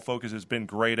Football Focus has been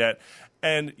great at.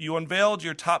 And you unveiled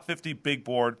your top 50 big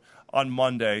board on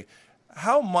Monday.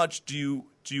 How much do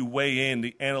you weigh in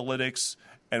the analytics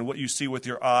and what you see with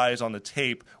your eyes on the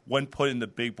tape when putting the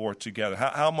big board together?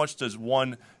 How much does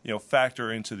one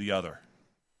factor into the other?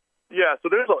 Yeah, so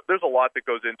there's a lot that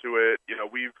goes into it.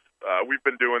 We've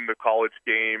been doing the college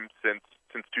game since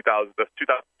the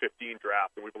 2015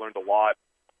 draft, and we've learned a lot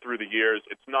through the years.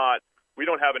 We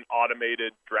don't have an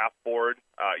automated draft board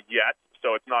yet,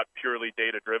 so it's not purely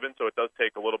data driven. So it does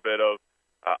take a little bit of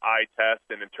eye test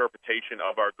and interpretation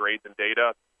of our grades and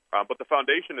data. But the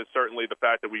foundation is certainly the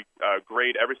fact that we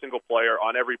grade every single player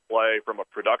on every play from a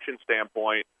production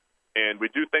standpoint, and we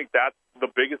do think that's the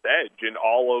biggest edge in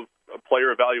all of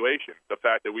player evaluation, the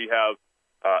fact that we have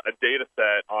a data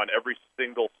set on every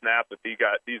single snap that these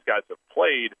guys have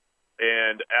played.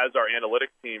 And as our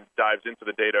analytics team dives into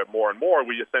the data more and more,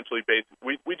 we essentially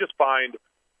we just find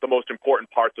the most important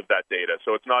parts of that data.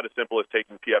 So it's not as simple as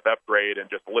taking PFF grade and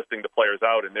just listing the players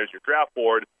out and there's your draft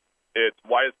board. It's,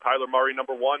 why is Kyler Murray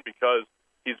number one? Because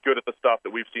he's good at the stuff that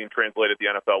we've seen translate at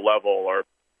the NFL level. Or,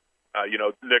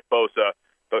 Nick Bosa,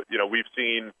 we've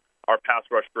seen our pass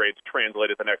rush grades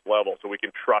translate at the next level, so we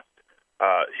can trust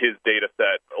his data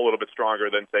set a little bit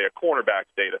stronger than, say, a cornerback's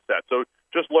data set. So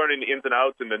just learning the ins and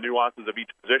outs and the nuances of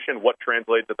each position, what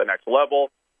translates at the next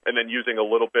level, and then using a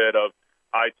little bit of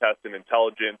eye test and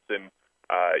intelligence and,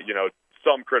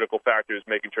 some critical factors,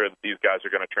 making sure that these guys are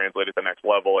going to translate at the next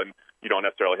level, and you don't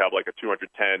necessarily have like a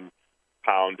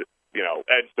 210-pound,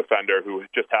 edge defender who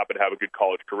just happened to have a good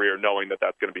college career, knowing that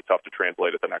that's going to be tough to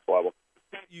translate at the next level.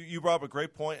 You brought up a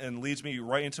great point and leads me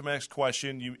right into my next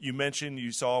question. You mentioned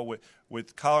you saw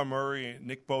with Kyler Murray and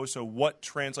Nick Bosa what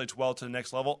translates well to the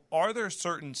next level. Are there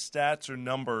certain stats or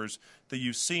numbers that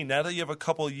you've seen now that you have a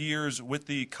couple of years with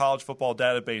the college football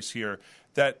database here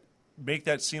that make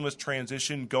that seamless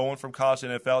transition going from college to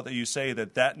NFL that you say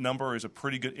that number is a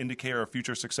pretty good indicator of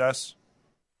future success?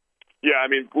 Yeah, I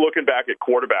mean, looking back at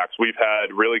quarterbacks, we've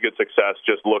had really good success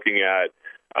just looking at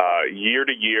year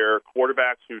to year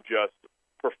quarterbacks who just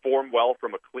perform well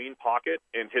from a clean pocket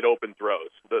and hit open throws.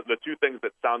 The two things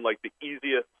that sound like the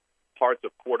easiest parts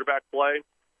of quarterback play,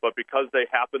 but because they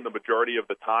happen the majority of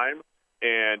the time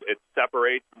and it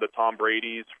separates the Tom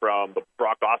Brady's from the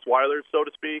Brock Osweilers, so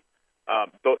to speak,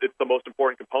 it's the most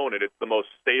important component. It's the most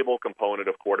stable component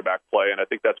of quarterback play, and I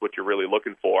think that's what you're really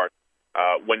looking for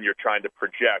when you're trying to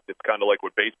project. It's kind of like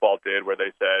what baseball did where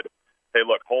they said, hey,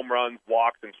 look, home runs,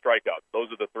 walks, and strikeouts. Those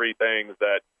are the three things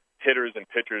that hitters and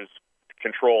pitchers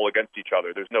control against each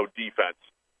other. There's no defense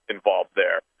involved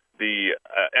there. The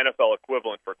NFL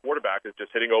equivalent for a quarterback is just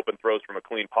hitting open throws from a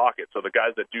clean pocket. So the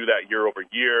guys that do that year over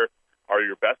year are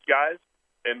your best guys,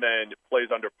 and then plays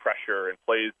under pressure and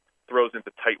throws into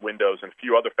tight windows and a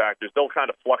few other factors. They'll kind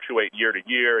of fluctuate year to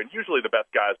year, and usually the best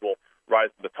guys will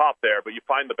rise to the top there, but you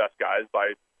find the best guys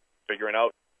by figuring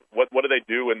out what do they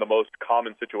do in the most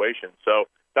common situations. So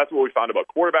that's what we found about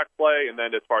quarterback play. And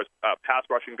then as far as pass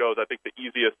rushing goes, I think the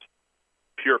easiest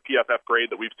pure PFF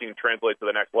grade that we've seen translate to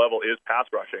the next level is pass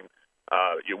rushing.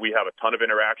 We have a ton of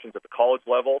interactions at the college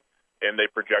level, and they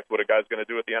project what a guy's going to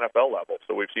do at the NFL level.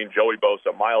 So we've seen Joey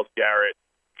Bosa, Myles Garrett,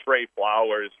 Trey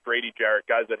Flowers, Grady Jarrett,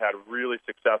 guys that had really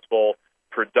successful,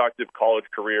 productive college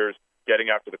careers getting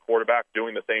after the quarterback,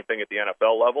 doing the same thing at the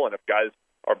NFL level. And if guys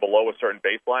are below a certain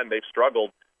baseline, they've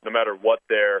struggled no matter what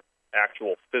their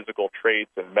actual physical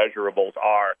traits and measurables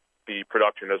are. The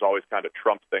production has always kind of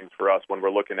trumped things for us when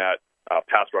we're looking at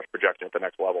pass rush projection at the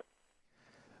next level.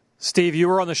 Steve, you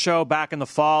were on the show back in the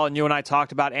fall, and you and I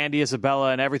talked about Andy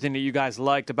Isabella and everything that you guys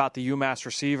liked about the UMass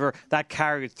receiver. That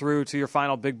carried through to your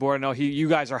final big board. I know you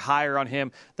guys are higher on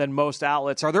him than most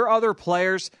outlets. Are there other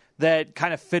players that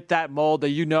kind of fit that mold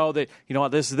that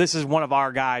this is one of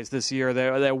our guys this year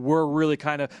that we're really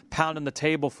kind of pounding the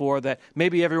table for that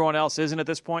maybe everyone else isn't at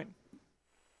this point?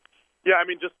 Yeah, I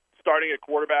mean, just starting at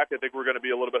quarterback, I think we're going to be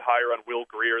a little bit higher on Will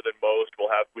Grier than most.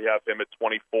 We have him at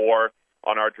 24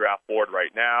 on our draft board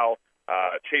right now.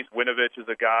 Chase Winovich is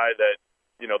a guy that,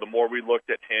 the more we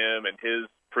looked at him and his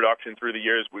production through the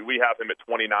years, we have him at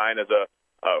 29 as a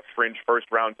fringe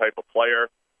first-round type of player.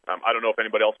 I don't know if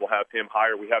anybody else will have him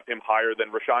higher. We have him higher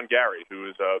than Rashawn Gary, who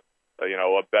is a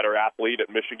better athlete at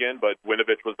Michigan, but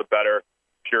Winovich was the better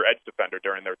pure edge defender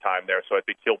during their time there. So I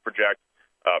think he'll project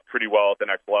pretty well at the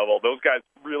next level. Those guys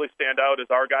really stand out as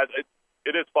our guys.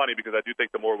 It is funny because I do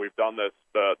think the more we've done this,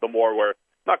 the more we're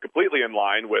not completely in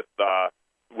line with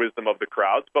wisdom of the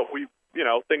crowds, but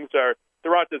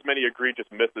there aren't as many egregious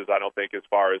misses, I don't think, as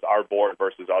far as our board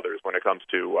versus others when it comes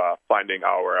to finding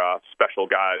our special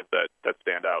guys that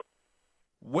stand out.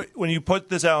 When you put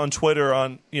this out on Twitter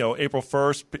on April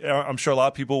 1st, I'm sure a lot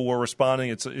of people were responding.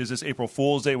 Is this April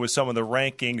Fool's Day with some of the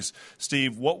rankings?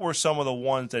 Steve, what were some of the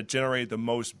ones that generated the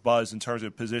most buzz in terms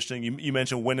of positioning? You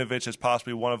mentioned Winovich as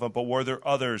possibly one of them, but were there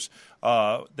others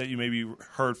that you maybe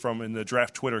heard from in the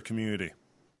draft Twitter community?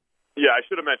 Yeah, I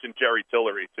should have mentioned Jerry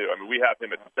Tillery, too. I mean, we have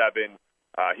him at 7.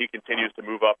 He continues to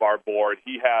move up our board.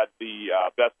 He had the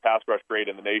best pass rush grade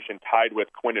in the nation, tied with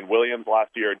Quinnen Williams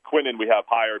last year. And Quinnen we have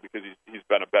higher because he's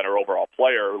been a better overall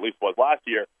player, or at least was last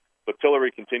year. But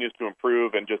Tillery continues to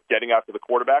improve, and just getting after the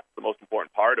quarterback is the most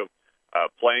important part of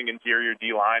playing interior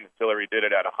D-line. And Tillery did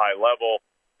it at a high level.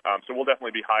 So we'll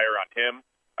definitely be higher on him,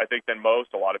 I think, than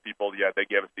most. A lot of people, they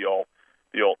gave us the old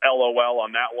LOL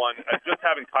on that one. Just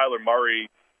having Kyler Murray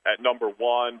at number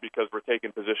 1 because we're taking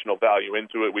positional value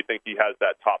into it. We think he has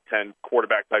that top 10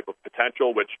 quarterback type of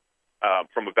potential, which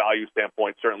from a value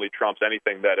standpoint certainly trumps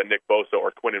anything that a Nick Bosa or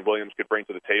Quinnen Williams could bring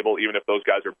to the table, even if those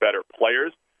guys are better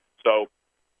players. So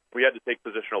we had to take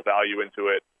positional value into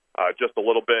it just a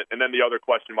little bit. And then the other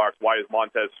question marks, why is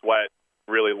Montez Sweat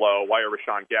really low? Why are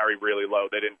Rashawn Gary really low?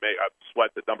 They didn't make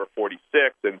Sweat's at number 46,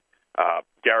 and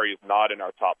Gary is not in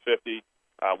our top 50.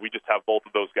 We just have both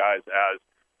of those guys as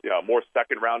more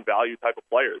second-round value type of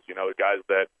players. The guys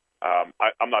that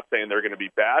I'm not saying they're going to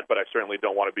be bad, but I certainly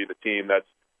don't want to be the team that's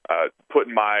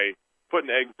putting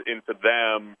eggs into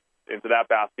that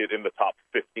basket in the top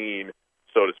 15,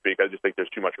 so to speak. I just think there's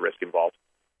too much risk involved.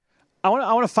 I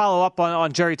want to follow up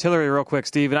on Jerry Tillery real quick,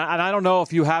 Steve. And I don't know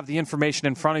if you have the information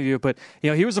in front of you, but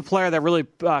he was a player that really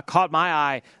caught my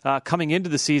eye coming into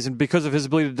the season because of his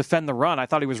ability to defend the run. I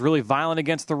thought he was really violent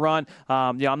against the run.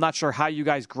 I'm not sure how you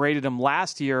guys graded him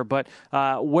last year, but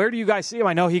where do you guys see him?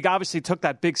 I know he obviously took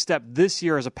that big step this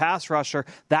year as a pass rusher.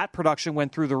 That production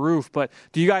went through the roof. But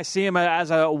do you guys see him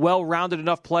as a well-rounded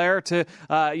enough player to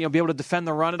be able to defend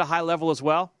the run at a high level as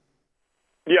well?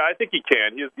 Yeah, I think he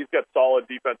can. He's got solid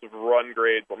defensive run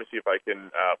grades. Let me see if I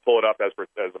can pull it up as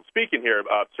I'm speaking here.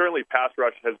 Certainly, pass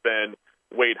rush has been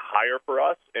weighed higher for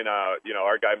us, and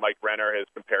our guy Mike Renner has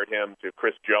compared him to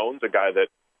Chris Jones, a guy that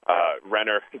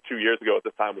Renner 2 years ago at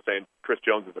this time was saying Chris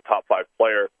Jones is a top 5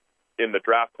 player in the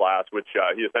draft class, which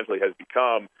he essentially has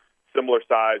become. Similar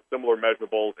size, similar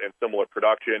measurables, and similar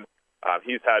production.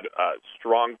 He's had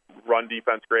strong run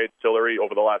defense grades, Tillery,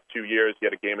 over the last 2 years. He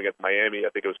had a game against Miami, I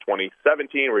think it was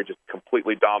 2017, where he just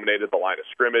completely dominated the line of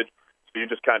scrimmage. So you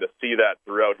just kind of see that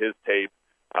throughout his tape.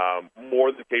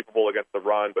 More than capable against the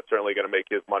run, but certainly going to make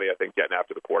his money, I think, getting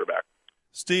after the quarterback.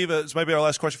 Steve, this might be our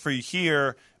last question for you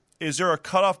here. Is there a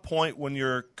cutoff point when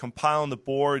you're compiling the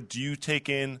board? Do you take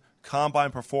in combine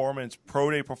performance,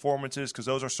 pro day performances, because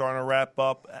those are starting to wrap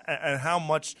up? And how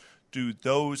much do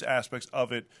those aspects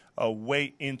of it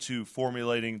weigh into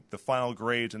formulating the final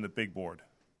grades and the big board?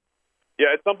 Yeah,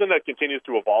 it's something that continues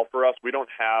to evolve for us. We don't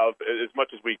have, as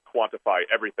much as we quantify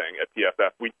everything at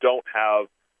PFF, we don't have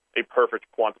a perfect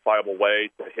quantifiable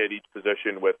way to hit each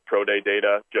position with pro day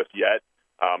data just yet.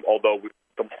 Although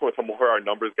the more our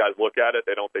numbers guys look at it,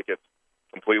 they don't think it's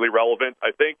completely relevant.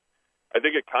 I think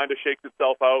it kind of shakes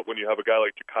itself out when you have a guy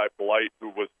like Ja'Kai Polite, who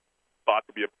was thought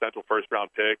to be a potential first-round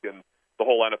pick, and the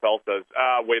whole NFL says,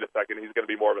 wait a second, he's going to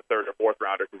be more of a third or fourth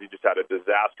rounder because he just had a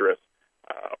disastrous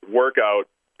workout.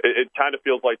 It kind of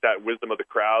feels like that wisdom of the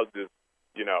crowds is,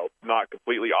 not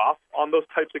completely off on those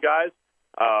types of guys.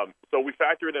 So we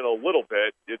factor it in a little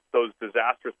bit. It's those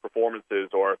disastrous performances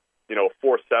or,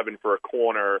 4.7 for a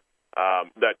corner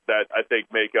that I think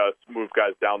make us move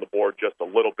guys down the board just a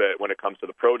little bit when it comes to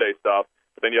the pro day stuff.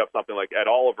 But then you have something like Ed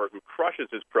Oliver who crushes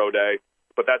his pro day,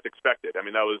 but that's expected. I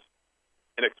mean, that was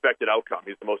an expected outcome.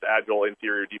 He's the most agile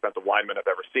interior defensive lineman I've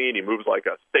ever seen. He moves like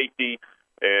a safety.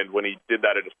 And when he did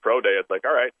that at his pro day, it's like,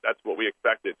 all right, that's what we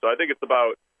expected. So I think it's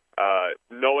about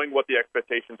knowing what the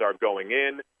expectations are going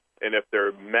in, and if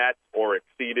they're met or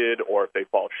exceeded or if they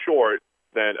fall short,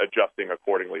 then adjusting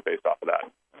accordingly based off of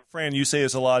that. Fran, you say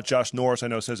this a lot. Josh Norris, I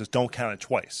know, says it's don't count it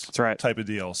twice. That's right. Type of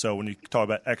deal. So when you talk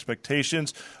about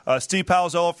expectations, Steve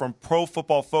Palazzolo from Pro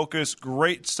Football Focus,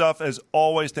 great stuff as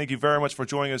always. Thank you very much for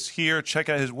joining us here. Check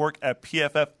out his work at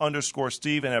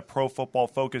PFF_Steve and at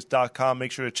ProFootballFocus.com.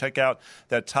 Make sure to check out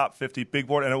that top 50 big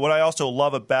board. And what I also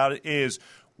love about it is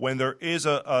when there is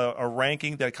a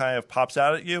ranking that kind of pops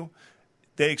out at you,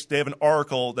 they have an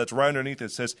article that's right underneath it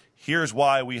that says, here's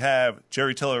why we have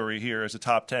Jerry Tillery here as a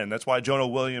top 10. That's why Jonah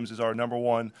Williams is our number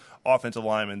 1 offensive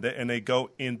lineman. And they go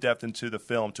in-depth into the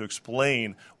film to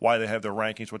explain why they have their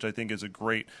rankings, which I think is a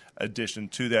great addition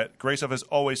to that. Great stuff as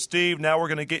always, Steve. Now we're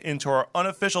going to get into our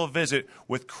unofficial visit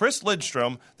with Chris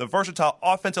Lindstrom, the versatile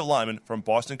offensive lineman from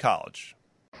Boston College.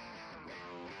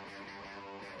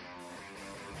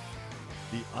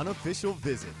 The unofficial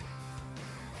visit.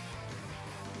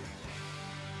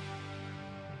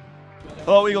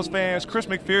 Hello, Eagles fans. Chris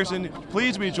McPherson,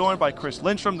 pleased to be joined by Chris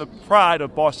Lindstrom, the pride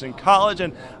of Boston College.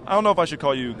 And I don't know if I should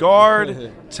call you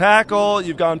guard, tackle.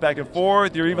 You've gone back and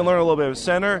forth. You're even learning a little bit of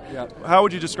center. Yep. How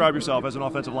would you describe yourself as an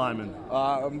offensive lineman?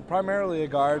 I'm primarily a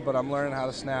guard, but I'm learning how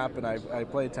to snap, and I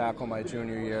played tackle my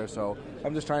junior year. So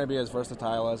I'm just trying to be as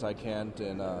versatile as I can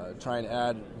and try and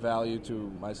add value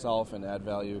to myself and add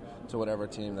value to whatever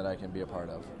team that I can be a part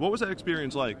of. What was that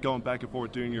experience like, going back and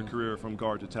forth during your career from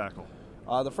guard to tackle?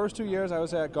 The first 2 years I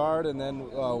was at guard, and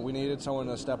then we needed someone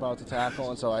to step out to tackle,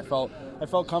 and so I felt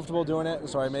comfortable doing it,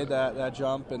 so I made that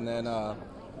jump, and then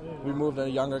we moved a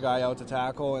younger guy out to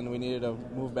tackle, and we needed to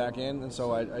move back in, and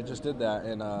so I just did that,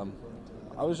 and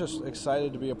I was just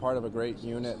excited to be a part of a great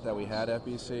unit that we had at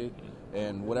BC,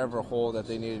 and whatever hole that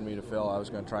they needed me to fill, I was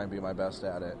going to try and be my best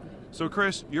at it. So,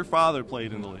 Chris, your father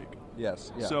played in the league.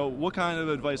 Yes. Yeah. So what kind of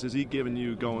advice has he given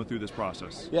you going through this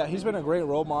process? Yeah, he's been a great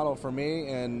role model for me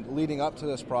and leading up to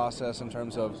this process in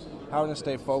terms of how to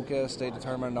stay focused, stay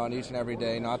determined on each and every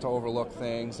day, not to overlook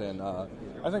things. And I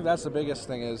think that's the biggest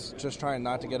thing is just trying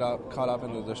not to get caught up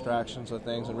in the distractions of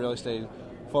things and really stay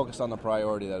focused on the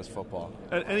priority that is football.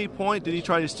 At any point, did he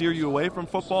try to steer you away from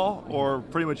football, or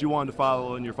pretty much you wanted to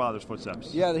follow in your father's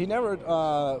footsteps? Yeah, he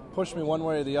never pushed me one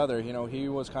way or the other. You know, he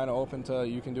was kind of open to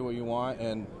you can do what you want,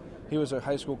 and He was a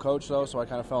high school coach, though, so I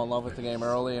kind of fell in love with the game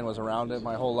early and was around it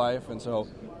my whole life. And so,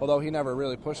 although he never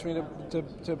really pushed me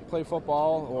to play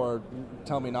football or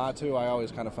tell me not to, I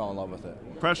always kind of fell in love with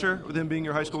it. Pressure with him being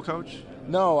your high school coach?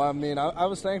 No, I mean, I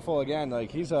was thankful, again.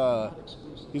 Like, he's a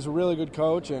really good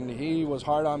coach, and he was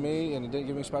hard on me, and he didn't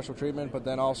give me special treatment, but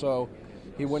then also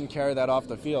he wouldn't carry that off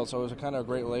the field. So it was a kind of a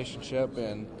great relationship,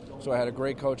 and so I had a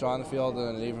great coach on the field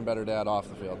and an even better dad off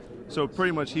the field. So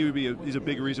pretty much he's a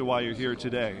big reason why you're here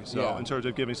today. So Yeah. in terms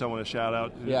of giving someone a shout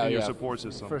out in your support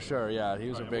system. For sure, yeah. He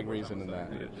was a big reason in that.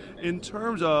 In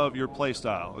terms of your play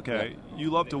style, okay,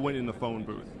 you love to win in the phone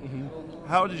booth. Mm-hmm.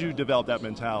 How did you develop that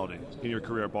mentality in your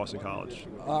career at Boston College?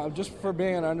 Just for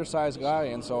being an undersized guy,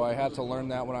 and so I had to learn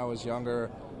that when I was younger.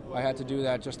 I had to do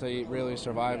that just to really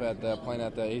survive playing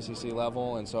at the ACC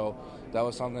level, and so that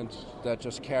was something that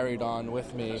just carried on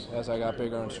with me as I got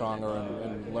bigger and stronger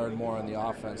and learned more in the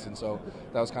offense, and so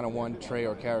that was kind of one trait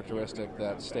or characteristic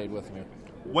that stayed with me.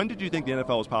 When did you think the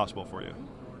NFL was possible for you?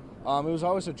 It was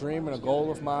always a dream and a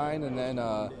goal of mine, and then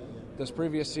this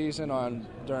previous season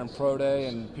during Pro Day,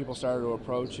 and people started to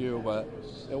approach you, but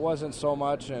it wasn't so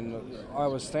much, and I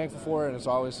was thankful for it, and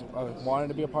I wanted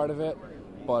to be a part of it,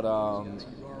 but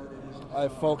I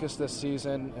focused this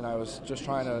season, and I was just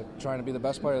trying to be the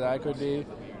best player that I could be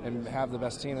and have the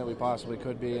best team that we possibly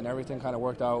could be, and everything kind of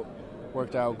worked out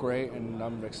great, and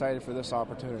I'm excited for this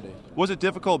opportunity. Was it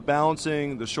difficult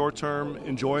balancing the short-term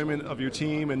enjoyment of your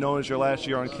team and knowing it's your last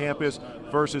year on campus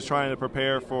versus trying to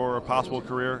prepare for a possible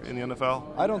career in the NFL?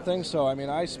 I don't think so. I mean,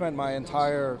 I spent my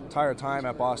entire time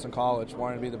at Boston College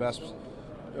wanting to be the best.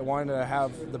 Wanting to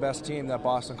have the best team that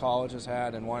Boston College has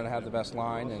had, and wanting to have the best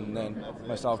line, and then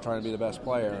myself trying to be the best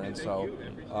player. And so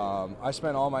I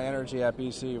spent all my energy at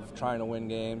BC trying to win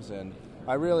games, and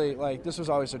I really, this was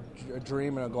always a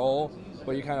dream and a goal,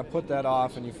 but you kind of put that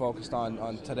off and you focused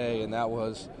on today, and that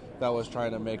was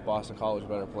trying to make Boston College a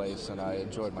better place, and I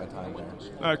enjoyed my time there.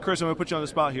 All right, Chris, I'm going to put you on the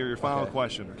spot here. Your final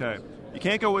question, okay? You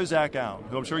can't go with Zach Allen,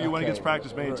 who I'm sure you went against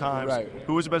practice many times. Right.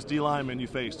 Who was the best D lineman you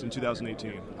faced in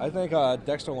 2018? I think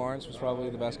Dexter Lawrence was probably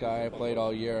the best guy I played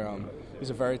all year. He's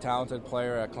a very talented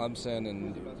player at Clemson,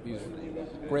 and he's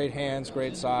great hands,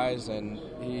 great size, and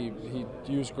he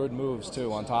used good moves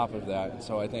too on top of that. And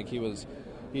so I think he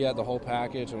had the whole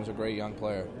package and was a great young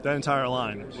player. That entire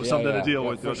line was something to deal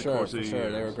with throughout the course of the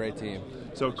year. They were a great team.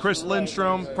 So Chris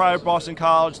Lindstrom, prior to Boston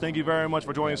College, thank you very much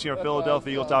for joining us here on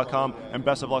PhiladelphiaEagles.com, and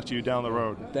best of luck to you down the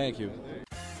road. Thank you.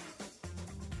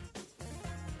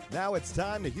 Now it's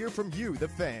time to hear from you, the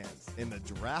fans, in the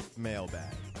Draft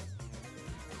Mailbag.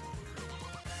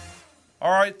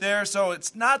 All right, there. So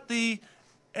it's not the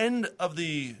end of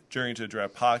the Journey to the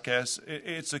Draft podcast.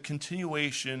 It's a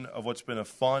continuation of what's been a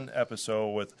fun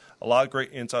episode with a lot of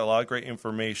great insight, a lot of great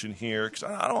information here. Because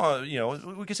I don't want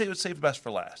to, we could say let's save the best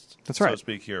for last. That's right. So to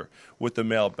speak here with the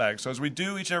mailbag. So as we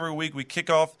do each and every week, we kick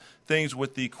off things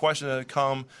with the question that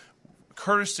come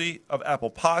courtesy of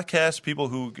Apple Podcasts. People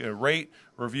who rate,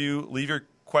 review, leave your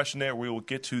question there. We will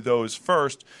get to those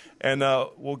first. And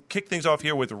we'll kick things off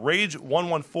here with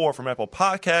Rage114 from Apple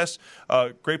Podcasts.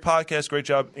 Great podcast, great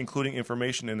job including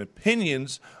information and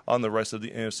opinions on the rest of the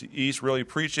NFC East. Really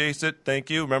appreciates it. Thank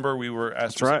you. Remember, we were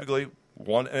asked specifically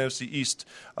one NFC East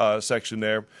section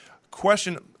there.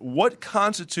 Question, what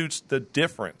constitutes the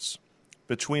difference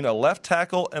between a left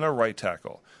tackle and a right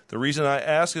tackle? The reason I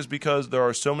ask is because there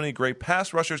are so many great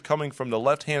pass rushers coming from the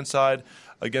left-hand side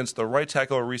against the right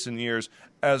tackle in recent years.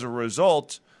 As a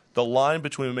result, the line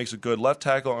between what makes a good left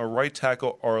tackle and a right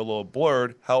tackle are a little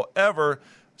blurred. However,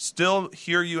 still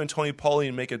hear you and Tony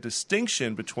Pauline make a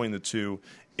distinction between the two.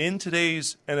 In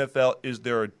today's NFL, is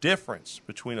there a difference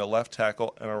between a left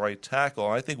tackle and a right tackle?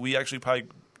 And I think we actually probably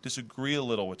disagree a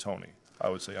little with Tony, I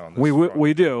would say, on this.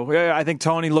 We do. I think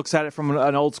Tony looks at it from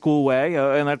an old school way,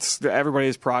 and that's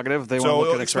everybody's prerogative. They want to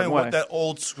look at it a certain way. What that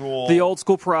old school. The old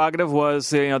school prerogative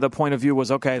was, the point of view was,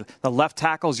 okay, the left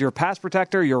tackle is your pass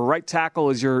protector, your right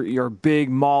tackle is your big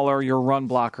mauler, your run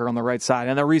blocker on the right side.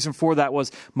 And the reason for that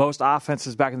was most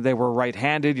offenses back in the day were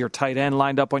right-handed. Your tight end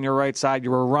lined up on your right side.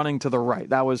 You were running to the right.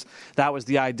 That was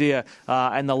the idea.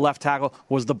 And the left tackle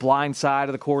was the blind side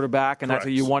of the quarterback, and that's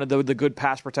what you wanted, the good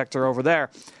pass protector over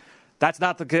there. That's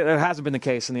not it hasn't been the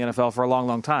case in the NFL for a long,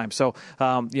 long time. So,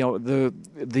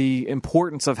 the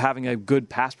importance of having a good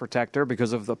pass protector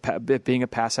because of it being a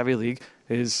pass-heavy league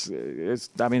is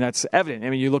that's evident. I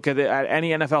mean, you look at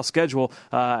any NFL schedule,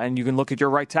 and you can look at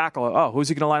your right tackle. Oh, who's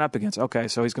he going to line up against? Okay,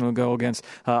 so he's going to go against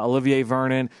Olivier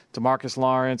Vernon, DeMarcus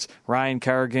Lawrence, Ryan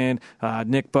Kerrigan,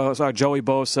 Nick Bosa, Joey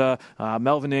Bosa,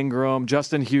 Melvin Ingram,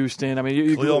 Justin Houston. I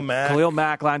mean, Khalil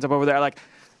Mack lines up over there.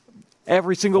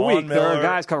 every single Von week. There Miller. are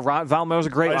guys called Val Miller's a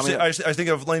great. I think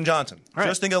of Lane Johnson. Right.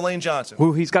 Just think of Lane Johnson.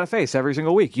 Who he's got to face every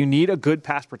single week. You need a good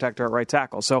pass protector at right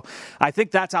tackle. So I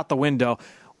think that's out the window.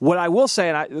 What I will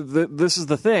say, and this is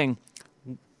the thing,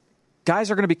 guys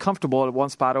are going to be comfortable at one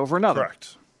spot over another.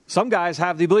 Correct. Some guys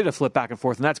have the ability to flip back and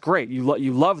forth, and that's great.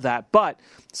 You love that. But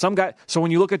some guys. So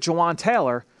when you look at Jawan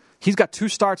Taylor, he's got 2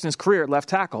 starts in his career at left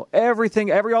tackle. Every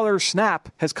other snap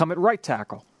has come at right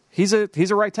tackle. He's a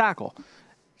right tackle.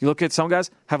 You look at some guys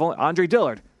have only Andre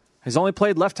Dillard. He's only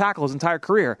played left tackle his entire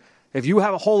career. If you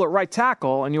have a hole at right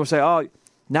tackle, and you will say, oh.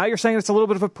 Now you're saying it's a little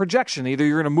bit of a projection. Either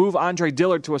you're going to move Andre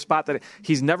Dillard to a spot that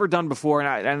he's never done before,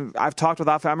 and I've talked with.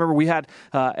 I remember we had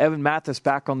Evan Mathis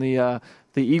back on the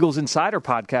Eagles Insider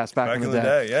podcast back in the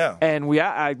day. Yeah. And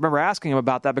I remember asking him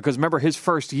about that because remember his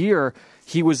first year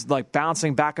he was like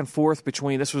bouncing back and forth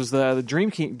between. This was the Dream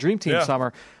Team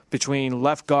summer. Between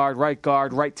left guard,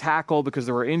 right tackle because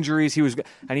there were injuries.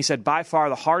 And he said by far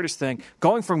the hardest thing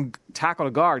going from tackle to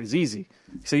guard is easy.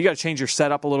 So you got to change your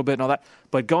setup a little bit and all that.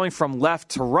 But going from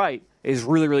left to right is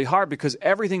really, really hard because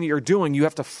everything that you're doing, you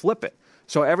have to flip it.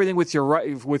 So everything with your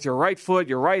right foot,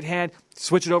 your right hand,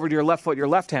 switch it over to your left foot, your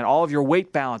left hand. All of your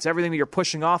weight balance, everything that you're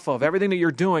pushing off of, everything that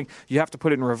you're doing, you have to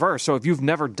put it in reverse. So if you've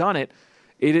never done it,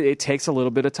 it takes a little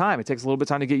bit of time. It takes a little bit of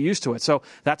time to get used to it. So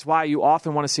that's why you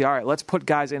often want to see, all right, let's put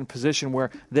guys in position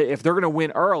where if they're going to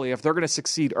win early, if they're going to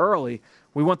succeed early,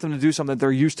 we want them to do something that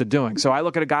they're used to doing. So I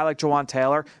look at a guy like Jawan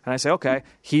Taylor, and I say, okay,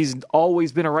 he's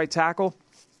always been a right tackle.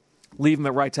 Leave him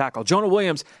at right tackle. Jonah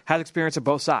Williams has experience at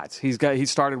both sides. He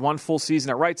started 1 full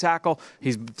season at right tackle.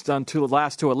 He's done the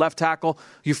last 2 at left tackle.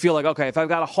 You feel like, okay, if I've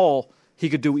got a hole, he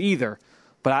could do either.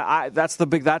 But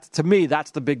to me,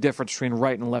 that's the big difference between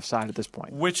right and left side at this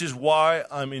point. Which is why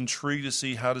I'm intrigued to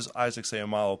see how does Isaac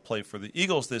Seumalo play for the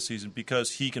Eagles this season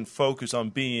because he can focus on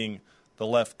being the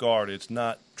left guard. It's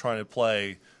not trying to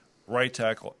play right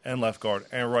tackle and left guard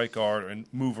and right guard and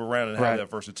move around and have that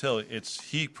versatility.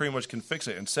 He pretty much can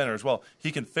fixate in center as well.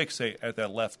 He can fixate at that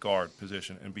left guard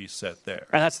position and be set there.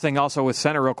 And that's the thing also with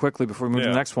center real quickly before we move to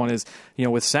the next one is,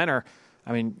 with center,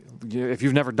 I mean, if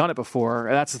you've never done it before,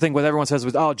 that's the thing with everyone says,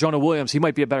 Jonah Williams, he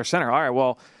might be a better center. All right,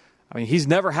 well, I mean, he's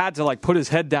never had to put his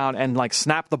head down and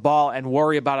snap the ball and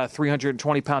worry about a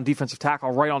 320-pound defensive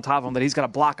tackle right on top of him that he's got to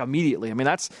block immediately. I mean,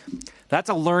 that's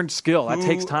a learned skill. That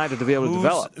takes time to be able to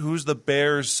develop. Who's the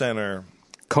Bears center?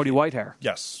 Cody Whitehair.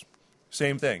 Yes.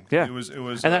 Same thing. Yeah. It was and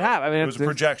it was a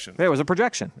projection. Yeah, it was a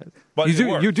projection. But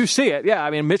you do see it. Yeah, I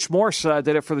mean, Mitch Morse did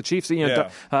it for the Chiefs.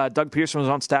 Doug Peterson was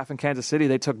on staff in Kansas City.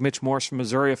 They took Mitch Morse from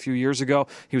Missouri a few years ago.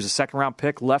 He was a second-round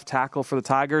pick, left tackle for the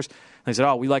Tigers. And they said,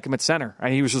 we like him at center.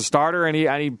 And he was a starter, and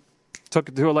he took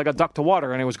it to like a duck to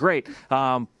water, and it was great.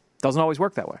 Doesn't always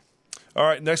work that way. All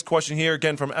right, next question here,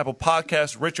 again from Apple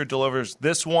Podcasts. Richard delivers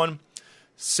this one.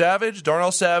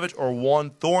 Darnell Savage, or Juan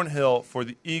Thornhill for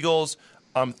the Eagles?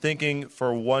 I'm thinking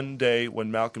for one day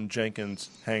when Malcolm Jenkins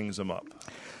hangs him up.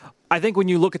 I think when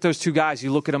you look at those two guys,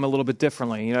 you look at them a little bit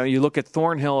differently. You look at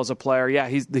Thornhill as a player. Yeah,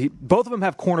 both of them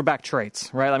have cornerback traits,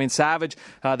 right? I mean, Savage,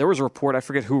 there was a report, I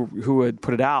forget who had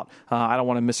put it out. I don't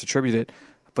want to misattribute it,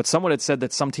 but someone had said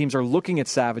that some teams are looking at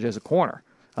Savage as a corner.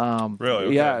 Really?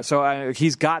 Okay. Yeah, so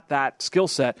he's got that skill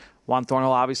set. Juan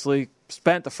Thornhill obviously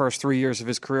spent the first 3 years of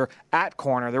his career at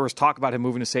corner. There was talk about him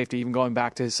moving to safety, even going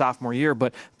back to his sophomore year.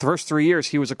 But the first 3 years,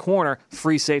 he was a corner,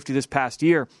 free safety this past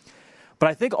year. But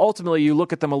I think ultimately you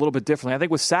look at them a little bit differently. I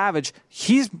think with Savage,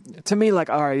 he's, to me, all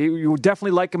right, you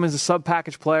definitely like him as a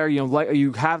sub-package player.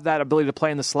 You have that ability to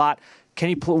play in the slot. Can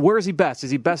he play, where is he best?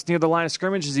 Is he best near the line of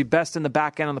scrimmage? Is he best in the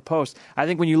back end on the post? I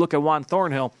think when you look at Juan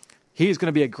Thornhill, he's going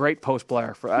to be a great post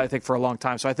player, for a long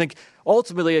time. So I think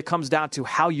ultimately it comes down to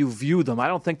how you view them. I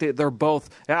don't think they're both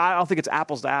 – I don't think it's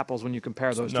apples to apples when you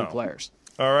compare those two players.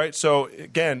 All right. So,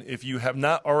 again, if you have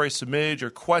not already submitted your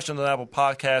questions on Apple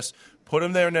Podcasts, put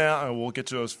them there now, and we'll get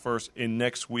to those first in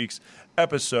next week's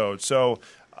episode. So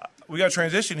we got a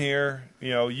transition here.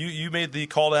 You made the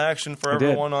call to action for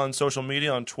everyone on social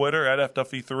media, on Twitter, at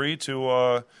FW3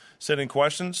 to send in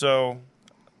questions. So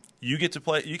 – You get to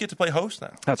play host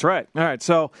now. That's right. All right.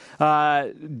 So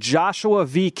Joshua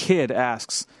V. Kidd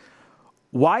asks,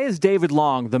 why is David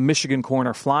Long, the Michigan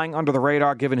corner, flying under the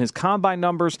radar given his combine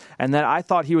numbers, and that I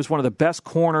thought he was one of the best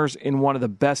corners in one of the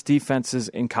best defenses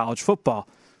in college football?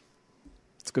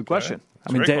 It's a good question.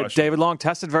 David Long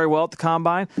tested very well at the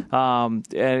combine. And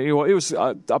it was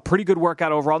a pretty good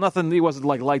workout overall. Nothing, he wasn't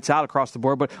lights out across the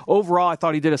board, but overall I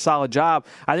thought he did a solid job.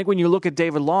 I think when you look at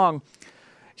David Long,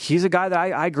 he's a guy that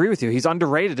I agree with you. He's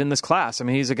underrated in this class. I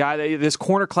mean, he's a guy that this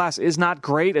corner class is not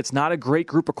great. It's not a great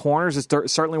group of corners.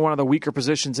 It's certainly one of the weaker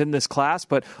positions in this class.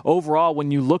 But overall, when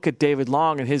you look at David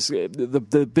Long and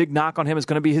the big knock on him is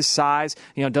going to be his size.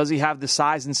 Does he have the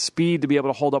size and speed to be able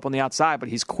to hold up on the outside? But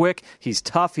he's quick, he's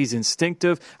tough, he's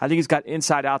instinctive. I think he's got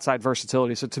inside-outside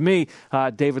versatility. So to me,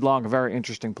 David Long, a very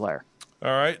interesting player. All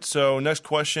right. So next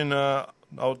question.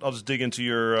 I'll just dig into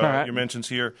your mentions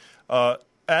here.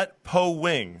 At Poe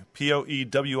Wing,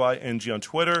 Poewing on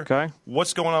Twitter. Okay.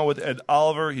 What's going on with Ed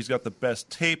Oliver? He's got the best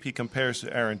tape. He compares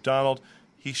to Aaron Donald.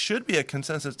 He should be a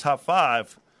consensus top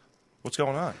 5. What's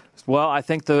going on? Well, I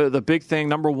think the big thing,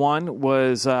 number one,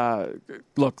 was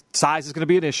look, size is going to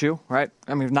be an issue, right?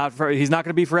 I mean, he's not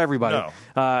going to be for everybody.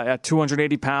 No. At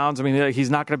 280 pounds, I mean, he's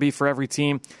not going to be for every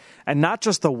team, and not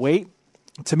just the weight.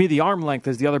 To me, the arm length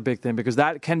is the other big thing because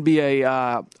that can be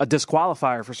a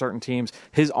disqualifier for certain teams.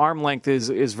 His arm length is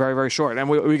very, very short. And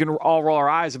we can all roll our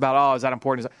eyes about, is that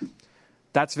important?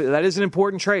 That is an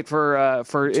important trait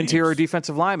for interior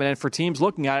defensive linemen. And for teams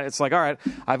looking at it, it's like, all right,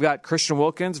 I've got Christian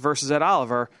Wilkins versus Ed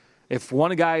Oliver. If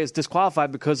one guy is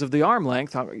disqualified because of the arm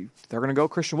length, they're going to go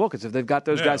Christian Wilkins if they've got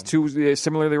those guys too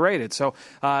similarly rated. So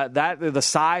the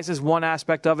size is one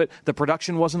aspect of it. The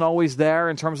production wasn't always there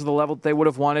in terms of the level that they would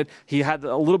have wanted. He had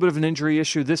a little bit of an injury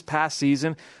issue this past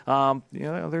season.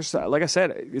 There's like I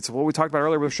said, it's what we talked about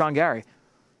earlier with Sean Gary.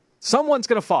 Someone's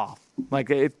going to fall.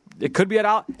 Like it could be Ed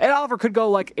Oliver could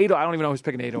go like 8. I don't even know who's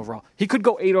picking 8 overall. He could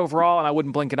go 8 overall, and I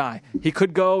wouldn't blink an eye. He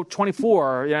could go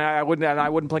 24. I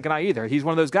wouldn't blink an eye either. He's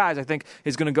one of those guys I think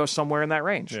is going to go somewhere in that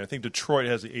range. Yeah, I think Detroit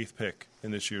has the 8th pick in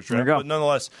this year's draft. But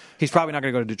nonetheless, he's probably not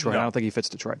going to go to Detroit. No. I don't think he fits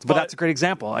Detroit. But that's a great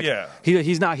example.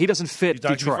 He's not. He doesn't fit he's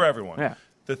not Detroit for everyone. Yeah.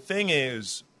 The thing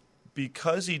is,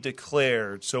 because he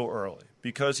declared so early,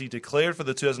 because he declared for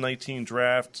the 2019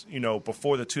 draft,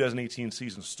 before the 2018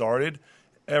 season started.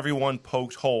 Everyone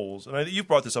poked holes. And you've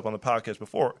brought this up on the podcast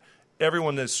before.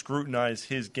 Everyone has scrutinized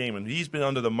his game, and he's been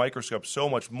under the microscope so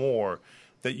much more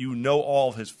that you know all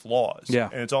of his flaws. Yeah.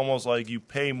 And it's almost like you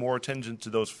pay more attention to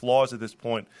those flaws at this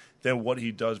point than what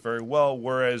he does very well,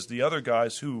 whereas the other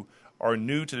guys who are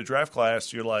new to the draft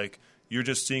class, you're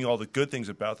just seeing all the good things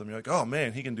about them. You're like, oh,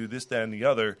 man, he can do this, that, and the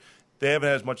other. They haven't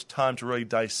had as much time to really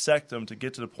dissect them to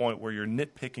get to the point where you're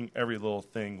nitpicking every little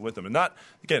thing with them. And not,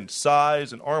 again,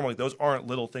 size and arm length, those aren't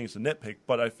little things to nitpick,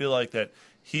 but I feel like that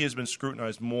he has been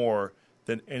scrutinized more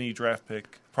than any draft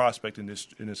pick prospect in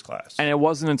this class. And it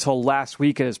wasn't until last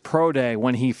week at his pro day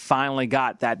when he finally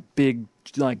got that big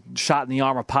shot in the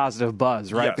arm of positive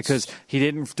buzz, right? Yes. Because he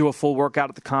didn't do a full workout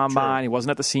at the combine. True. He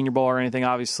wasn't at the Senior Bowl or anything,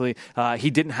 obviously. He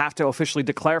didn't have to officially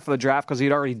declare for the draft because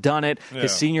he'd already done it. Yeah.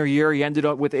 His senior year, he ended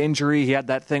up with injury. He had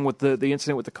that thing with the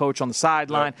incident with the coach on the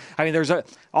sideline. Yep. I mean, there's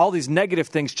all these negative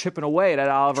things chipping away at Ed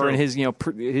Oliver and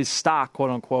his stock, quote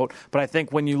unquote. But I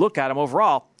think when you look at him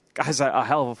overall, guy's a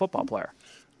hell of a football player.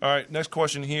 All right, next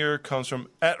question here comes from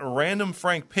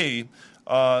 @randomfrankp.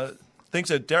 Thinks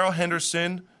that Darrell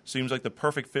Henderson seems like the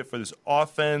perfect fit for this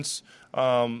offense.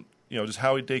 Just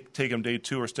how we take him day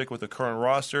 2 or stick with the current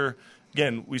roster.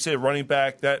 Again, we say running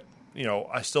back. That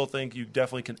I still think you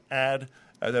definitely can add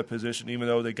at that position, even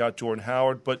though they got Jordan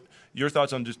Howard. But your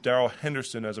thoughts on just Darrell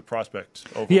Henderson as a prospect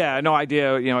overall? Yeah, no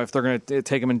idea, if they're going to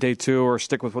take him in day 2 or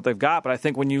stick with what they've got. But I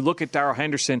think when you look at Darrell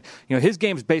Henderson, his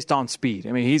game's based on speed.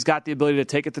 I mean, he's got the ability to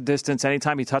take it the distance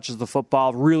anytime he touches the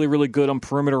football. Really, really good on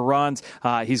perimeter runs.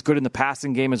 He's good in the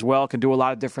passing game as well. Can do a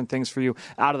lot of different things for you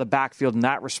out of the backfield in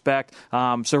that respect.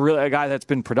 So really a guy that's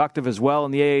been productive as well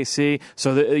in the AAC.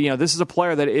 So, this is a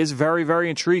player that is very, very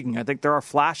intriguing. I think there are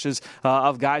flashes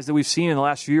of guys that we've seen in the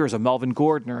last few years, of Melvin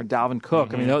Gordon or Dalvin Cook.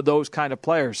 Mm-hmm. I mean, those kind of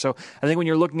players. So I think when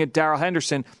you're looking at Darrell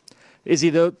Henderson, is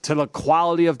he to the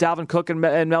quality of Dalvin Cook and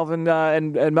Melvin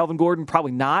and Melvin Gordon?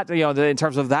 Probably not. In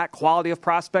terms of that quality of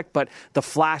prospect, but the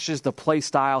flashes, the play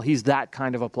style, he's that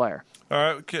kind of a player.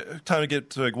 All right, time to get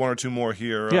to one or two more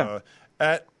here. Yeah.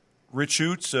 At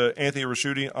Richoots, Anthony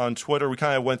Risciuti on Twitter. We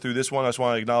kind of went through this one. I just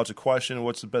want to acknowledge a question.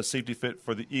 What's the best safety fit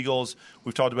for the Eagles?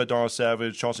 We've talked about Darnell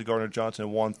Savage, Chauncey Gardner-Johnson,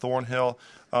 and Juan Thornhill.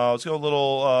 Let's go a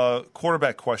little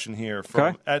quarterback question here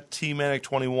from at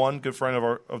TManic21, good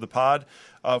friend of the pod.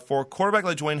 For a quarterback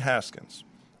like Dwayne Haskins,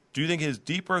 do you think his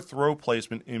deeper throw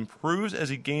placement improves as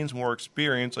he gains more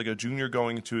experience, like a junior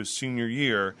going into his senior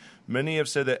year? Many have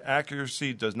said that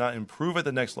accuracy does not improve at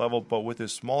the next level, but with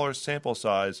his smaller sample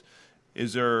size,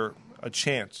 is there a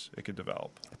chance it could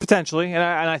develop? Potentially, and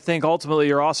I think ultimately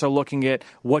you're also looking at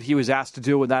what he was asked to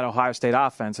do with that Ohio State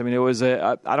offense. I mean, it was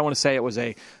I don't want to say it was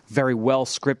a very well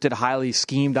scripted, highly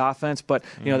schemed offense, but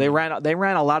they ran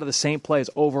a lot of the same plays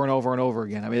over and over and over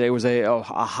again. I mean, it was a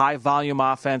high volume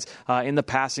offense in the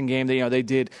passing game. They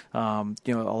did a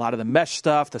lot of the mesh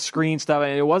stuff, the screen stuff,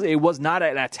 and it was not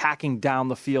an attacking down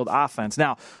the field offense.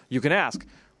 Now you can ask,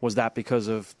 was that because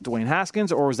of Dwayne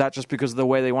Haskins, or was that just because of the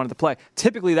way they wanted to play?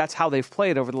 Typically, that's how they've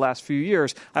played over the last few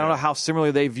years. I don't know how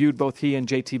similarly they viewed both he and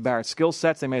J.T. Barrett's skill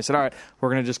sets. They may have said, all right, we're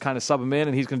going to just kind of sub him in,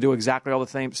 and he's going to do exactly all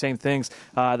the same things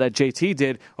that J.T.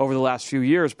 did over the last few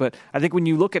years. But I think when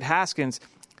you look at Haskins,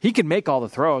 he can make all the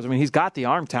throws. I mean, he's got the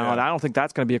arm talent. Yeah. I don't think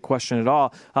that's going to be a question at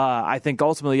all. I think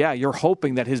ultimately, you're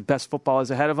hoping that his best football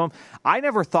is ahead of him. I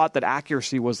never thought that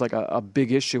accuracy was like a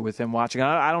big issue with him watching.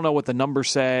 I don't know what the numbers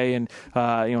say and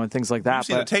and things like that. You've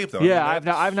seen the tape, though. Yeah,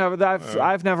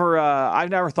 I've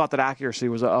never thought that accuracy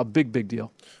was a big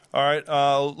deal. All right,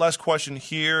 last question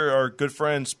here. Our good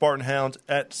friend Spartan Hounds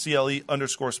at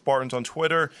CLE_Spartans on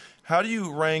Twitter. How do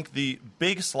you rank the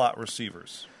big slot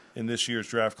receivers in this year's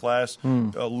draft class?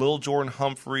 Lil Jordan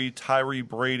Humphrey, Tyree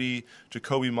Brady,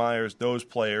 Jacoby Myers, those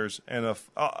players. And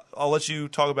I'll let you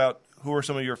talk about who are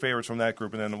some of your favorites from that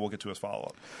group, and then we'll get to his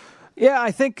follow-up. Yeah,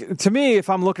 I think, to me, if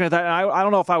I'm looking at that, I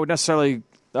don't know if I would necessarily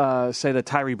say that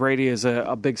Tyree Brady is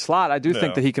a big slot. I do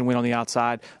think that he can win on the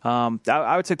outside.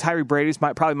 I would say Tyree Brady's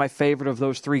probably my favorite of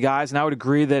those three guys, and I would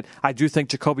agree that I do think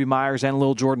Jacoby Myers and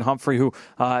Lil Jordan Humphrey, who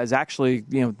is actually,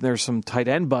 there's some tight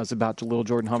end buzz about Lil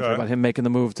Jordan Humphrey, about him making the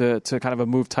move to kind of a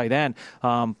move tight end,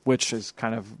 which is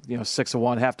kind of 6 of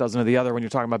one, half dozen of the other when you're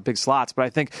talking about big slots. But I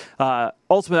think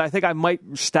ultimately, I might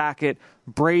stack it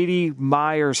Brady,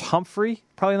 Myers, Humphrey,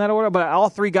 probably in that order. But all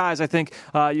three guys, I think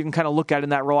you can kind of look at in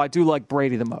that role. I do like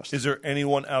Brady the most. Is there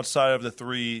anyone outside of the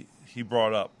three he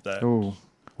brought up that? Ooh.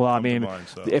 Well, I mean,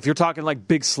 if you're talking like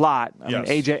big slot, I mean,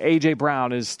 AJ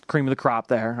Brown is cream of the crop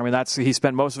there. I mean, he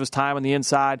spent most of his time on the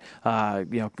inside.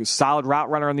 Solid route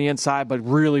runner on the inside, but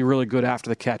really, really good after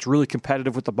the catch. Really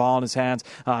competitive with the ball in his hands.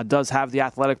 Does have the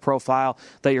athletic profile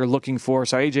that you're looking for.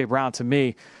 So AJ Brown, to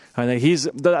me, I mean, he's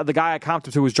the guy I comped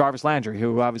him to was Jarvis Landry,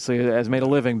 who obviously has made a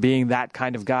living being that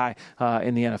kind of guy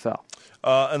in the NFL.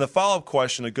 And the follow-up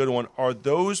question, a good one, are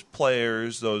those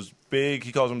players, those big,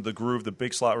 he calls them the groove, the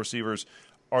big slot receivers,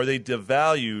 are they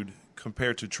devalued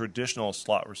compared to traditional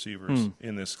slot receivers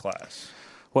in this class?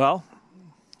 Well,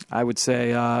 I would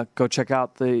say go check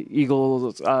out the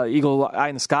Eagle Eye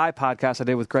in the Sky podcast I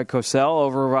did with Greg Cosell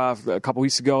over a couple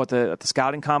weeks ago at the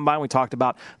Scouting Combine. We talked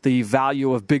about the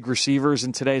value of big receivers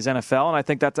in today's NFL, and I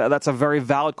think that's a very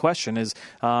valid question. Is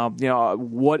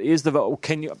what is the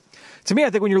to me? I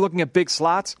think when you're looking at big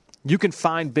slots, you can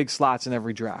find big slots in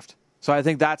every draft. So I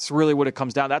think that's really what it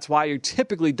comes down. That's why you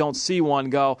typically don't see one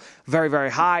go very,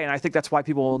 very high, and I think that's why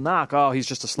people will knock, he's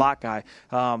just a slot guy.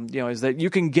 Is that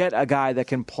you can get a guy that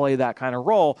can play that kind of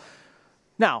role.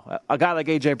 Now, a guy like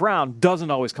A.J. Brown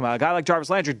doesn't always come out. A guy like Jarvis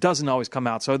Landry doesn't always come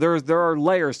out. So there are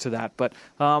layers to that. But,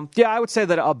 I would say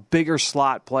that a bigger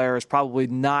slot player is probably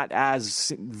not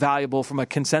as valuable from a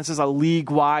consensus, a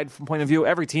league-wide point of view.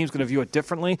 Every team's going to view it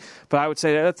differently. But I would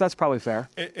say that's probably fair.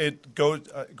 It goes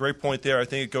great point there. I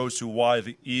think it goes to why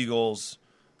the Eagles,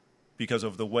 because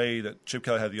of the way that Chip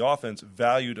Kelly had the offense,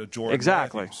 valued a Jordan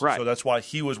Matthews. Right. So that's why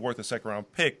he was worth a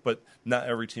second-round pick, but not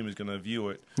every team is going to view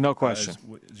it no question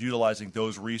as utilizing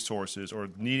those resources or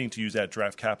needing to use that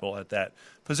draft capital at that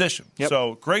position. Yep.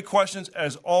 So great questions.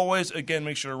 As always, again,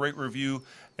 make sure to rate, review,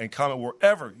 and comment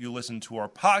wherever you listen to our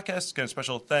podcast. Again,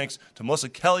 special thanks to Melissa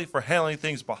Kelly for handling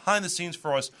things behind the scenes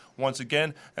for us once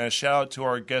again. And a shout out to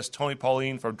our guests, Tony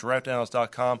Pauline from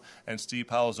DraftAnalyst.com and Steve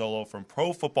Palazzolo from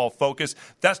Pro Football Focus.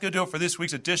 That's going to do it for this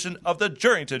week's edition of the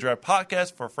Journey to Draft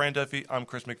podcast. For Fran Duffy, I'm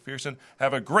Chris McPherson.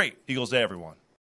 Have a great Eagles Day, everyone.